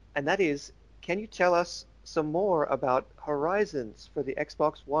 And that is, can you tell us some more about Horizons for the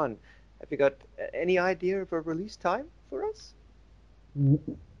Xbox One? Have you got any idea of a release time for us?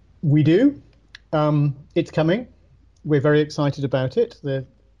 We do. It's coming. We're very excited about it. The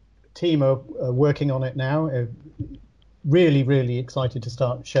team are working on it now. Really, really excited to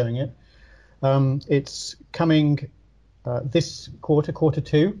start showing it. It's coming this quarter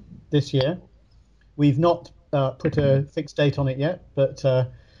 2 this year. We've not put a fixed date on it yet, but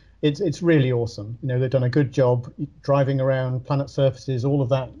it's really awesome. They've done a good job driving around planet surfaces. All of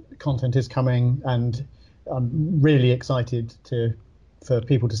that content is coming, and I'm really excited for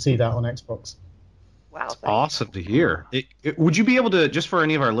people to see that on Xbox. Wow, that's awesome to hear. Would you be able to, just for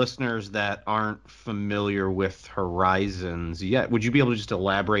any of our listeners that aren't familiar with Horizons yet, would you be able to just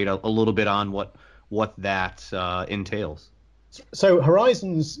elaborate a little bit on what that entails? So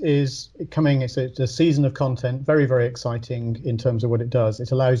Horizons is coming. It's a season of content, very, very exciting in terms of what it does.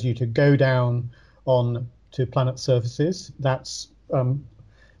 It allows you to go down on to planet surfaces. That's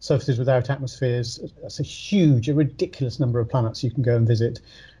surfaces without atmospheres. That's a ridiculous number of planets you can go and visit.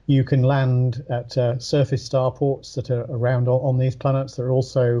 You can land at surface starports that are around on these planets. There are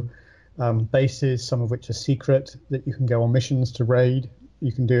also bases, some of which are secret, that you can go on missions to raid.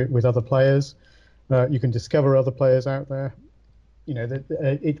 You can do it with other players. You can discover other players out there.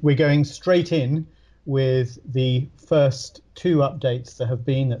 We're going straight in with the first 2 updates there have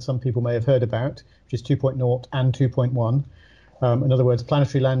been that some people may have heard about, which is 2.0 and 2.1. In other words,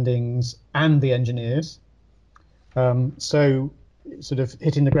 planetary landings and the engineers. So sort of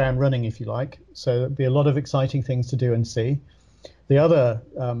hitting the ground running, if you like. So there'll be a lot of exciting things to do and see. The other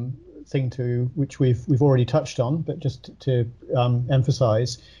thing which we've already touched on, but just to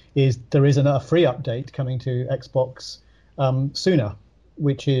emphasize, is there is a free update coming to Xbox sooner,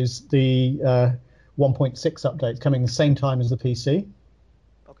 which is the 1.6 update coming the same time as the PC.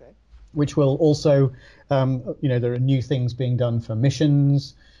 Okay. Which will also, there are new things being done for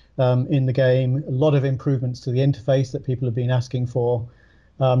missions in the game, a lot of improvements to the interface that people have been asking for,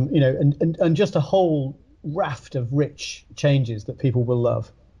 and just a whole raft of rich changes that people will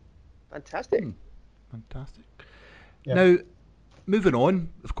love. Fantastic. Fantastic. Yeah. Now, moving on,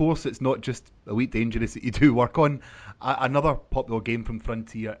 of course, it's not just Elite Dangerous that you do work on. Another popular game from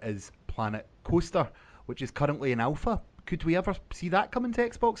Frontier is Planet Coaster, which is currently in alpha. Could we ever see that coming to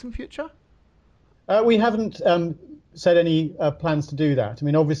Xbox in future? We haven't said any plans to do that. I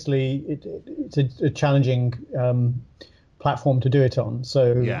mean, obviously, it's a challenging platform to do it on.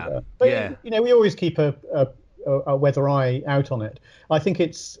 So, we always keep a weather eye out on it. I think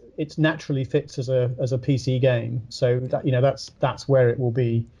it's naturally fits as a PC game. So that's where it will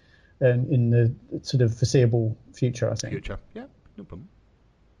be in the sort of foreseeable future, I think. Yeah, no problem.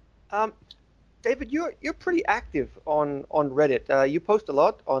 David, you're pretty active on Reddit. You post a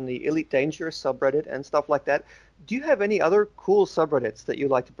lot on the Elite Dangerous subreddit and stuff like that. Do you have any other cool subreddits that you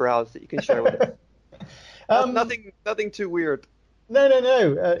like to browse that you can share with us? Nothing too weird. No.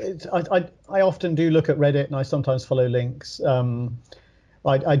 I often do look at Reddit, and I sometimes follow links.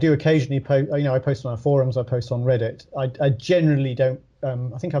 I do occasionally post. I post on our forums. I post on Reddit. I generally don't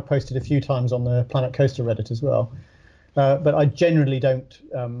I think I've posted a few times on the Planet Coaster Reddit as well. But I generally don't,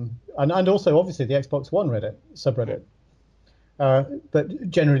 and also obviously the Xbox One Reddit subreddit. But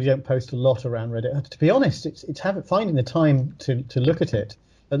generally don't post a lot around Reddit. To be honest, it's finding the time to look at it.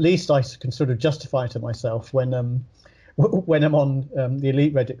 At least I can sort of justify to myself when I'm on the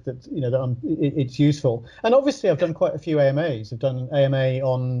Elite Reddit that it's useful. And obviously I've done quite a few AMAs. I've done an AMA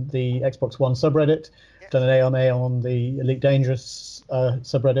on the Xbox One subreddit. I've done an AMA on the Elite Dangerous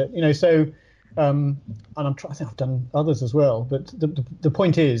subreddit. So. And I think I've done others as well. But the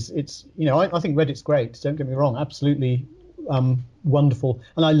point is, it's I think Reddit's great. Don't get me wrong, absolutely wonderful.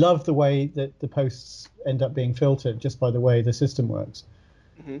 And I love the way that the posts end up being filtered just by the way the system works.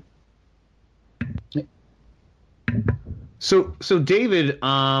 Mm-hmm. So David,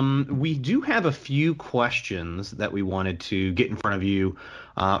 we do have a few questions that we wanted to get in front of you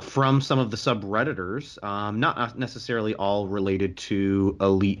from some of the subredditors, not necessarily all related to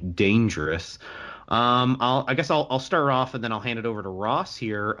Elite Dangerous. I guess I'll start off and then I'll hand it over to Ross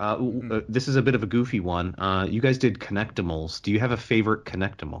here. This is a bit of a goofy one. You guys did Connectimals. Do you have a favorite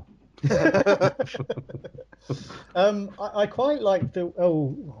Connectimal? I quite like the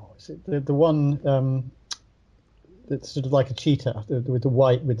one that's sort of like a cheetah with the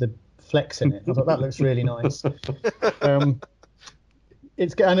white with the flecks in it. I thought that looks really nice. And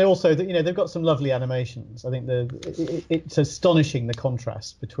also they've got some lovely animations. I think it's astonishing the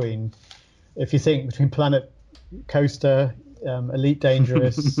contrast between Planet Coaster, Elite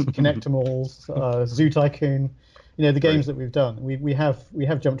Dangerous, Connectimals, Zoo Tycoon. The games that we've done. We have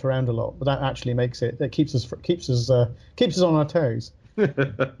jumped around a lot, but that actually makes it. That keeps us on our toes.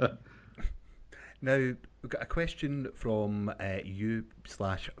 Now, we've got a question from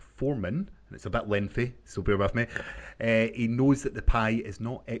you/Foreman, and it's a bit lengthy, so bear with me. He knows that the pie is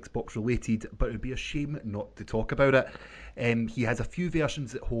not Xbox related, but it would be a shame not to talk about it. He has a few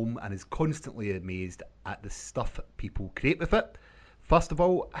versions at home and is constantly amazed at the stuff people create with it. First of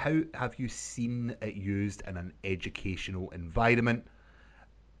all, how have you seen it used in an educational environment?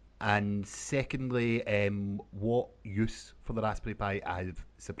 And secondly, what use for the Raspberry Pi have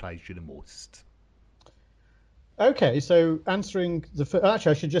surprised you the most? Okay, so answering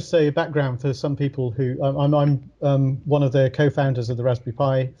actually, I should just say a background for some people who I'm one of the co-founders of the Raspberry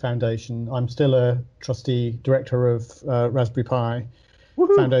Pi Foundation. I'm still a trustee director of Raspberry Pi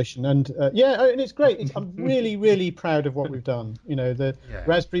Foundation, and and it's great. I'm really, really proud of what we've done.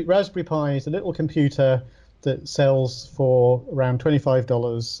 Raspberry Pi is a little computer that sells for around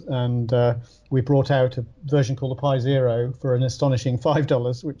 $25, and we brought out a version called the Pi Zero for an astonishing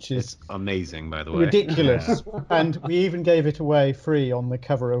 $5, which is amazing, by the way. Ridiculous. And we even gave it away free on the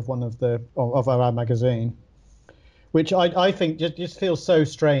cover of one of our magazine, which I think just feels so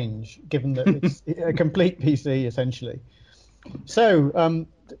strange, given that it's a complete PC essentially. So,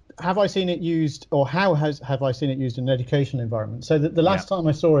 have I seen it used, or how have I seen it used in an educational environment? So the last time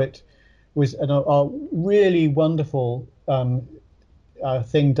I saw it was a really wonderful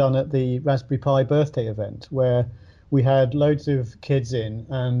thing done at the Raspberry Pi birthday event, where we had loads of kids in,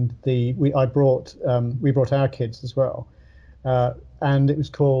 and we brought our kids as well, and it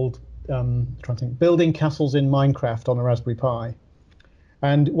was called trying to think, Building Castles in Minecraft on a Raspberry Pi.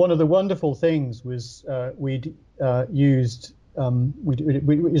 And one of the wonderful things was we was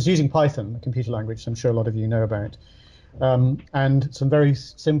using Python, a computer language I'm sure a lot of you know about, and some very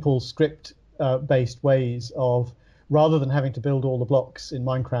simple script-based ways of, rather than having to build all the blocks in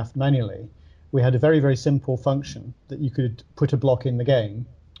Minecraft manually, we had a very, very simple function that you could put a block in the game,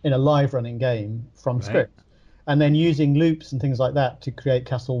 in a live running game from script, and then using loops and things like that to create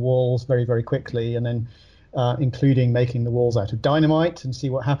castle walls very, very quickly, and then including making the walls out of dynamite and see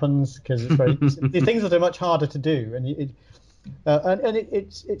what happens, because it's very the things that are much harder to do, and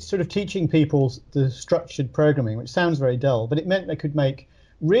it's sort of teaching people the structured programming, which sounds very dull, but it meant they could make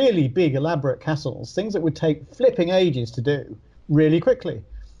really big, elaborate castles, things that would take flipping ages to do really quickly.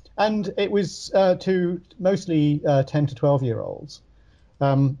 And it was to mostly 10 to 12-year-olds,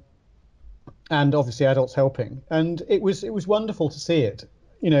 and obviously adults helping. And it was wonderful to see it,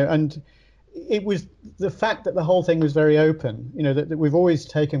 and it was the fact that the whole thing was very open, that we've always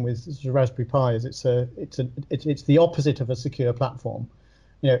taken with Raspberry Pi is it's the opposite of a secure platform.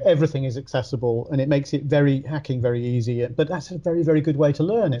 Everything is accessible, and it makes it hacking very easy. But that's a very, very good way to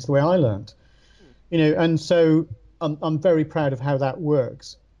learn. It's the way I learned, and so I'm very proud of how that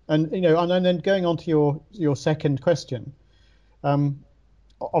works. And and then going on to your second question,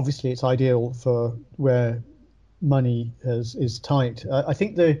 obviously it's ideal for where money is tight. I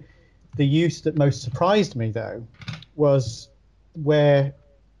think the use that most surprised me, though, was where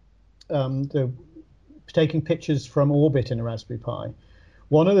taking pictures from orbit in a Raspberry Pi,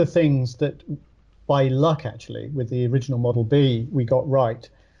 one of the things that, by luck actually, with the original Model B we got right,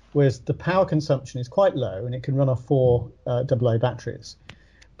 was the power consumption is quite low and it can run off 4 AA batteries.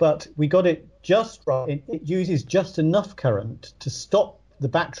 But we got it just right. It uses just enough current to stop the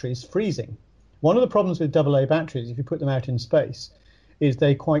batteries freezing. One of the problems with AA batteries, if you put them out in space, is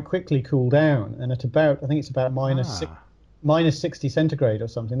they quite quickly cool down, and at about, I think it's about minus 60 centigrade or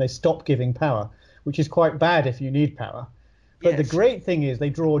something, they stop giving power, which is quite bad if you need power. But the great thing is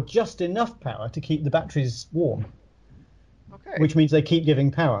they draw just enough power to keep the batteries warm. Okay. Which means they keep giving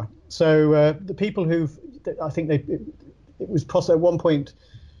power. So the people I think it was at one point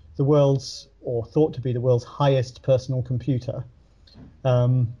the world's, or thought to be the world's highest personal computer,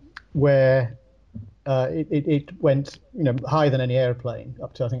 where it went higher than any airplane,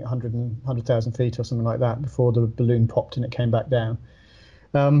 up to I think 100,000 feet or something like that, before the balloon popped and it came back down.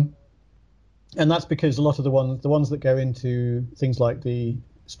 And that's because a lot of the ones that go into things like the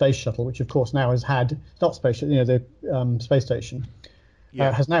space shuttle, which of course now has had, not space shuttle, the space station,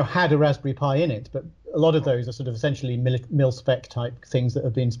 has now had a Raspberry Pi in it, but a lot of those are sort of essentially mil-spec type things that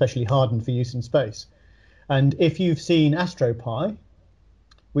have been specially hardened for use in space. And if you've seen AstroPi,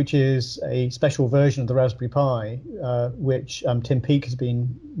 which is a special version of the Raspberry Pi, which Tim Peake has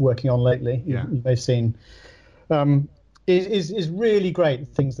been working on lately, you may have seen, is really great,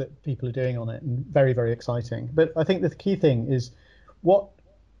 things that people are doing on it, and very, very exciting. But I think the key thing is what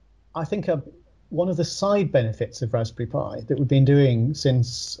I think one of the side benefits of Raspberry Pi that we've been doing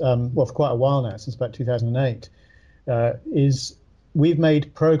since, for quite a while now, since about 2008, is we've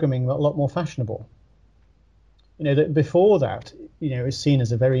made programming a lot more fashionable. That before that, it was seen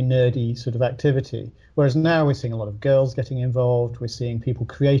as a very nerdy sort of activity, whereas now we're seeing a lot of girls getting involved. We're seeing people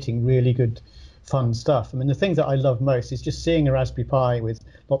creating really good, fun stuff. I mean, the thing that I love most is just seeing a Raspberry Pi with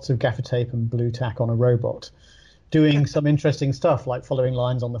lots of gaffer tape and blue tack on a robot, doing some interesting stuff like following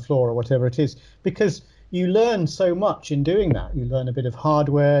lines on the floor or whatever it is, because you learn so much in doing that. You learn a bit of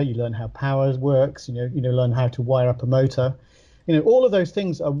hardware, you learn how power works, learn how to wire up a motor. All of those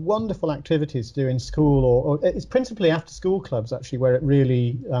things are wonderful activities to do in school, or it's principally after school clubs actually where it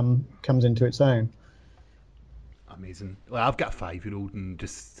really comes into its own. Amazing. Well, I've got a 5-year-old, and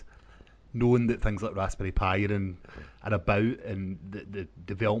just knowing that things like Raspberry Pi are about, and the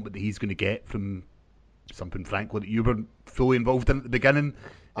development that he's going to get from something, frankly, that you were fully involved in at the beginning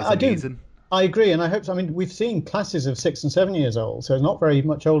is amazing. I agree, and I hope so. I mean, we've seen classes of 6 and 7 years old, so not very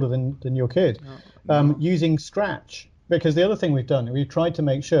much older than your kid, using Scratch. Because the other thing we've done, we've tried to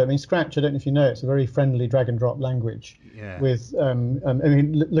make sure. I mean, Scratch, I don't know if you know, it's a very friendly drag and drop language. Yeah. With,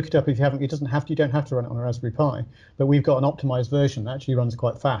 look it up if you haven't. You don't have to run it on a Raspberry Pi, but we've got an optimized version that actually runs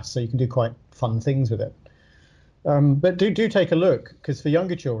quite fast, so you can do quite fun things with it. But do take a look, because for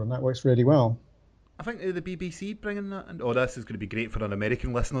younger children that works really well. I think the BBC bringing that in. Oh, this is going to be great for our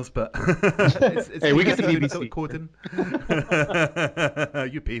American listeners, but it's hey, we get the BBC coding.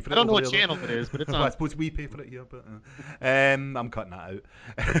 You pay for it. I don't know what channel it is, but it's on. I suppose we pay for it here, but I'm cutting that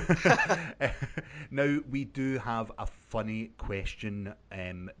out. Now, we do have a funny question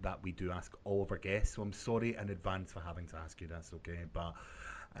that we do ask all of our guests, so I'm sorry in advance for having to ask you this, okay? But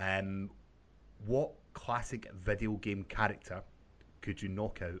what classic video game character could you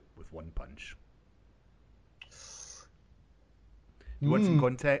knock out with one punch? You want some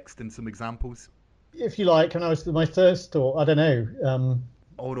context and some examples? If you like, and my first thought, I don't know.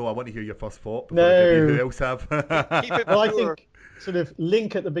 Oh no, I want to hear your first thought before I give you who else have. Well, I think sort of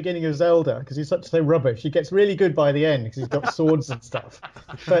Link at the beginning of Zelda, because he's so rubbish. He gets really good by the end because he's got swords and stuff.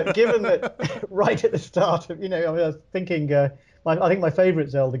 But given that right at the start of, I was thinking, I think my favourite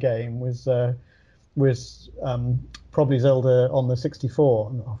Zelda game was probably Zelda on the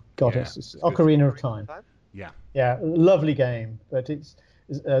 64. Oh God, it's Ocarina of Time. Yeah, lovely game, but it's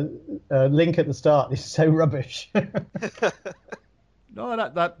Link at the start is so rubbish. No,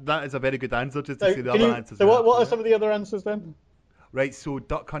 that is a very good answer. Just to see the other answers. So what are some of the other answers then? Right, so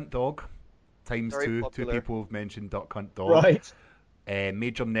Duck Hunt Dog times Very 2. popular. 2 people have mentioned Duck Hunt Dog. Right.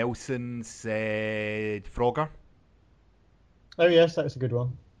 Major Nelson said Frogger. Oh yes, that's a good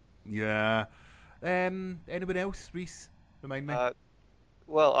one. Yeah. Anyone else, Rhys? Remind me.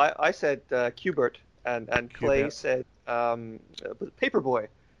 Well, I said Qbert. And Clay said Paperboy.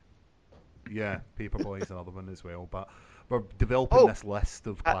 Yeah, Paperboy is another one as well. But we're developing this list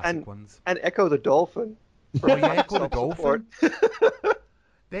of classic ones. And Echo the Dolphin. Oh yeah, Echo the Dolphin.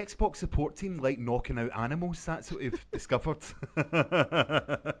 The Xbox support team like knocking out animals. That's what we've discovered.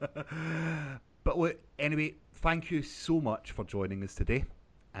 But look, anyway, thank you so much for joining us today.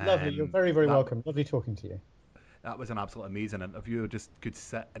 Lovely. You're very, very welcome. Lovely talking to you. That was an absolutely amazing interview. I just could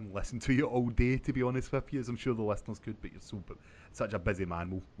sit and listen to you all day, to be honest with you, as I'm sure the listeners could, but you're such a busy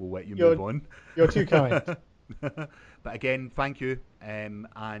man. We'll let you move on. You're too kind. But again, thank you. And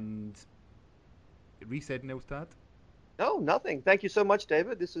Rhys, anything else to add? No, nothing. Thank you so much,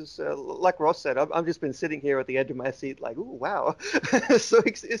 David. This is, like Ross said, I've just been sitting here at the edge of my seat like, ooh, wow. It's so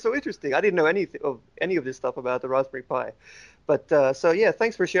interesting. I didn't know any of this stuff about the Raspberry Pi. But so, yeah,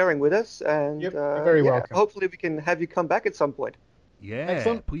 thanks for sharing with us. And Yep, you're very welcome. Hopefully we can have you come back at some point. Yeah,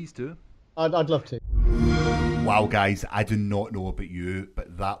 Excellent. Please do. I'd love to. Wow, guys, I do not know about you,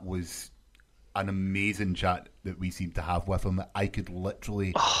 but that was an amazing chat that we seemed to have with him. I could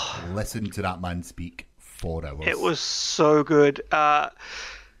literally listen to that man speak for hours. It was so good. I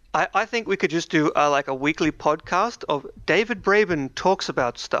think we could just do like a weekly podcast of David Braben talks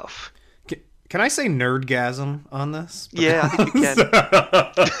about stuff. Can I say nerdgasm on this? Yeah, I think you can.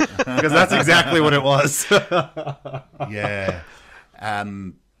 Because that's exactly what it was. Yeah.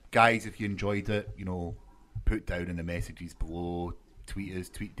 Guys, if you enjoyed it, put down in the messages below, tweet us,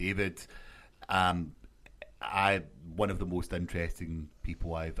 tweet David. One of the most interesting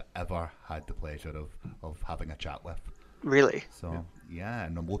people I've ever had the pleasure of having a chat with. Really? So, yeah,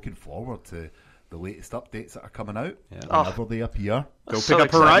 and I'm looking forward to the latest updates that are coming out Yeah. whenever they appear. Go So pick up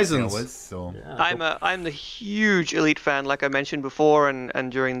excited. Horizons. So, I'm the huge Elite fan, like I mentioned before,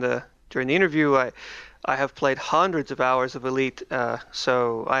 and during the interview, I have played hundreds of hours of Elite,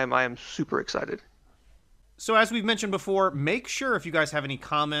 so I am super excited. So as we've mentioned before, make sure if you guys have any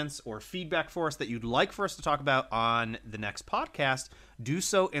comments or feedback for us that you'd like for us to talk about on the next podcast, do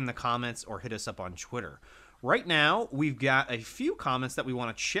so in the comments or hit us up on Twitter. Right now, we've got a few comments that we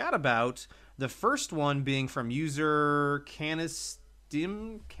want to chat about. The first one being from user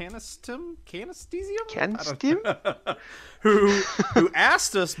Canistesium, who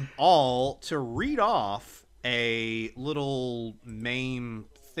asked us all to read off a little MAME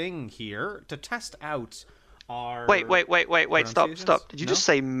thing here to test out our... Wait, stop. Did you just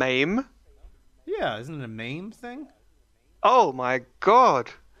say MAME? Yeah, isn't it a MAME thing? Oh my god.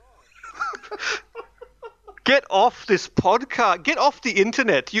 Get off this podcast. Get off the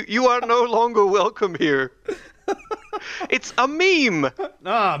internet. You are no longer welcome here. It's a meme.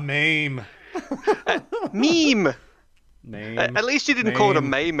 Ah, MAME. Meme. MAME. At least you didn't call it a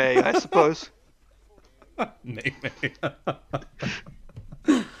May, I suppose. MAME.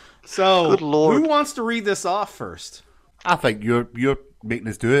 So, Good Lord. who wants to read this off first? I think you're making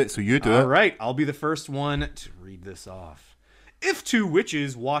us do it, so you do it. All right, I'll be the first one to read this off. If two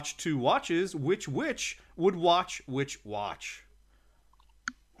witches watched two watches, which witch would watch which watch?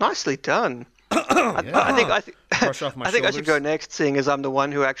 Nicely done. Yeah. I think Brush off my I think I should shoulders. go next, seeing as I'm the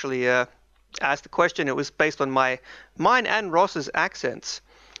one who actually asked the question. It was based on mine and Ross's accents.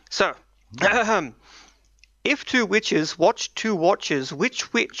 So, if two witches watched two watches,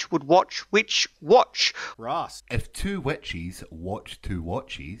 which witch would watch which watch? Ross. If two witches watch two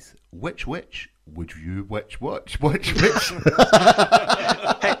watches, which witch would you watch? Which witch?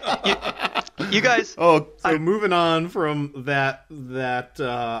 You guys. Oh, so moving on from that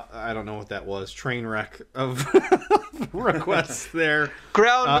I don't know what that was, train wreck of requests there.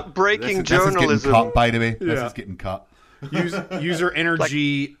 Groundbreaking This is journalism. getting cut, by the way. This Yeah. is getting cut. User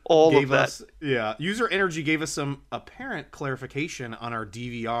energy all gave of that. us User energy gave us some apparent clarification on our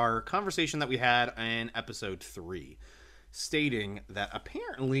DVR conversation that we had in episode 3, stating that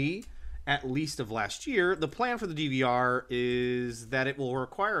apparently, at least of last year, the plan for the DVR is that it will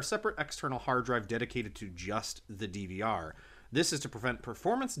require a separate external hard drive dedicated to just the DVR. This is to prevent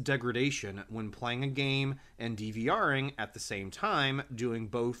performance degradation when playing a game and DVRing at the same time. Doing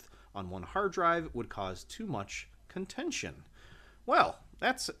both on one hard drive would cause too much contention. Well,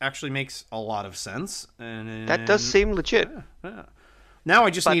 that actually makes a lot of sense. And That does seem legit. yeah. Now I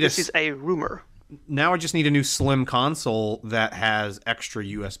just But need this is a rumor. Now I just need a new slim console that has extra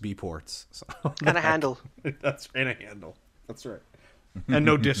USB ports. So And a handle. That's and a handle. That's right. And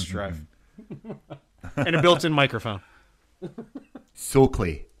no disk drive. And a built-in microphone. So,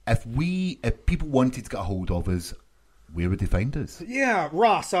 Clay, if people wanted to get a hold of us, where would they find us? Yeah,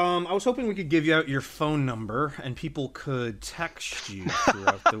 Ross, I was hoping we could give you out your phone number and people could text you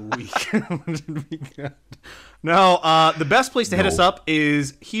throughout the week. No, the best place to hit us up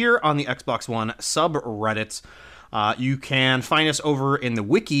is here on the Xbox One subreddit. You can find us over in the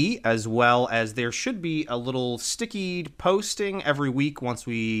wiki, as well as there should be a little sticky posting every week once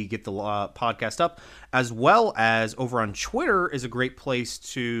we get the podcast up, as well as over on Twitter is a great place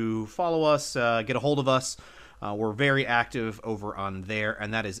to follow us, get a hold of us. We're very active over on there,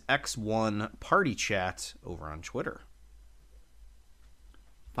 and that is X1 Party Chat over on Twitter.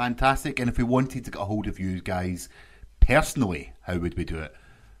 Fantastic. And if we wanted to get a hold of you guys personally, how would we do it?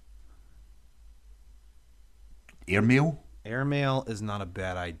 Airmail? Airmail is not a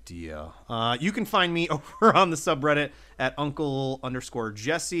bad idea. You can find me over on the subreddit at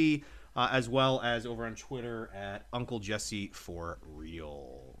Uncle_Jessy, as well as over on Twitter at Uncle Jessy for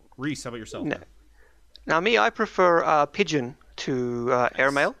real. Rhys, how about yourself? Now, me, I prefer pigeon to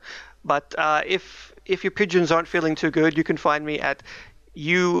airmail, but if your pigeons aren't feeling too good, you can find me at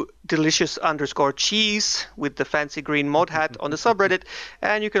 @delicious_cheese with the fancy green mod hat on the subreddit,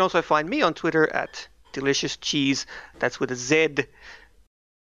 and you can also find me on Twitter at Delicious Cheese. That's with a Z.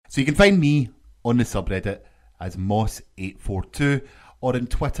 So you can find me on the subreddit as Moss842 or on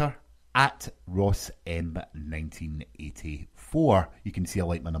Twitter at RossM1984. You can see I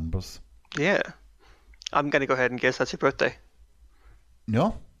like my numbers. Yeah. I'm going to go ahead and guess that's your birthday.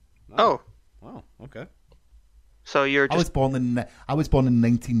 No? Oh. Wow, okay. So you're just... I was born in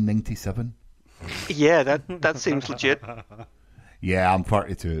 1997. Yeah, that seems legit. Yeah, I'm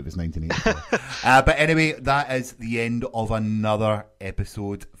 32. It was 1984. But anyway, that is the end of another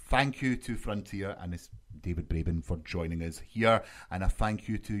episode. Thank you to Frontier and David Braben for joining us here. And a thank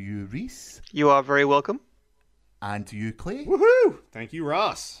you to you, Rhys. You are very welcome. And to you, Clay. Woohoo! Thank you,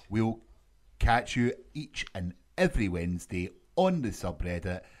 Ross. We'll catch you each and every Wednesday on the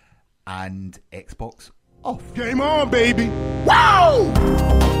subreddit and Xbox Off. Game on, baby. Wow!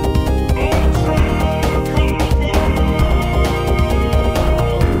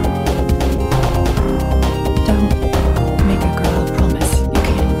 Don't make a girl a promise you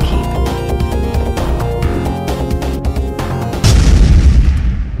can't keep.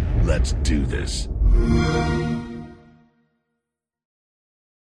 Let's do this.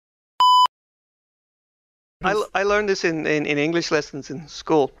 I learned this in English lessons in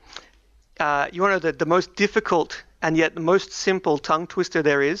school. You want to know the most difficult and yet the most simple tongue twister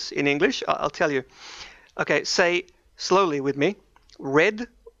there is in English? I'll tell you. Okay, say slowly with me. Red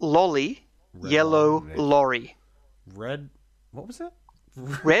lolly, yellow lorry. Red, what was that?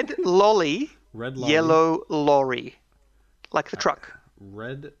 Red lolly, Red lolly. yellow lorry. Like the truck.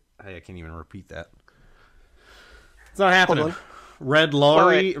 I can't even repeat that. It's not happening. Hold on. Red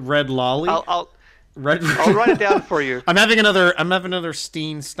lorry, Wait. red lolly. I'll Red. write it down for you. I'm having another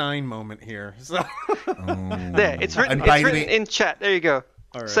Steen Stein moment here. So. There, it's written, And by it's the written way- in chat. There you go.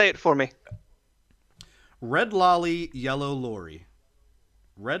 All right. Say it for me. Red lolly, yellow lorry.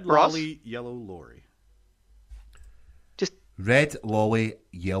 Red Ross? lolly, yellow lorry. Just Red lolly,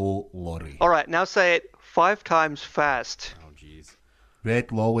 yellow lorry. all right. Now say it 5 times fast. Oh, jeez.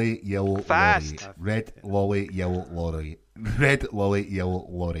 Red lolly, yellow Fast. lorry. Red lolly, yellow lorry. Red lolly, yellow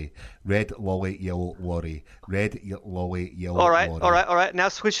lorry. Red lolly, yellow lorry. Red lolly, yellow All right, lorry. all right. Now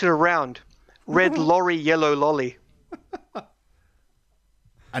switch it around. Red lorry, yellow lolly.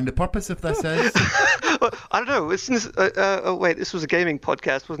 And the purpose of this is... I don't know. Oh wait, this was a gaming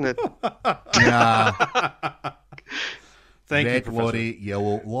podcast, wasn't it? Nah. Thank you, Red Professor. lorry,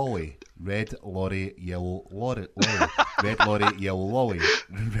 yellow lolly. Red lorry, yellow lorry. Red lorry, yellow lolly.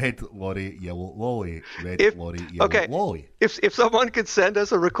 Red lorry, yellow lolly. Red lorry, yellow lolly. If someone could send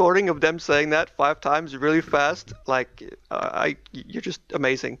us a recording of them saying that 5 times really fast, like you're just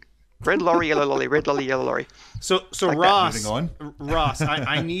amazing. Red lorry, yellow lolly. Red lolly, yellow lorry. So Like Ross, Moving Ross,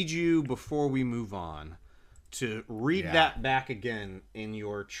 I need you before we move on to read Yeah. that back again in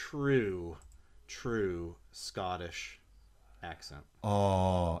your true Scottish accent.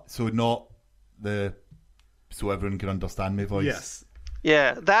 Oh, so not the... So everyone can understand me voice? Yes.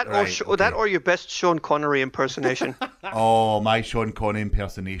 Yeah, that Right, or that okay. or your best Sean Connery impersonation. Oh, my Sean Connery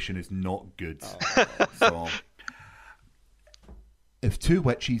impersonation is not good. So, if 2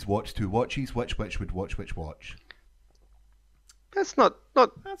 witches watch 2 watches, which witch would watch which watch? That's not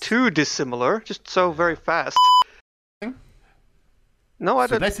too dissimilar. Just so very fast. No, I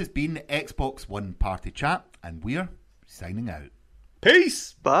So don't. this has been Xbox One Party Chat, and we're signing out.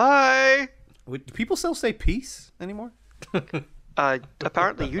 Peace. Bye. Do people still say peace anymore?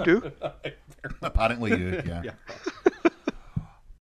 Apparently you do. Apparently you, yeah.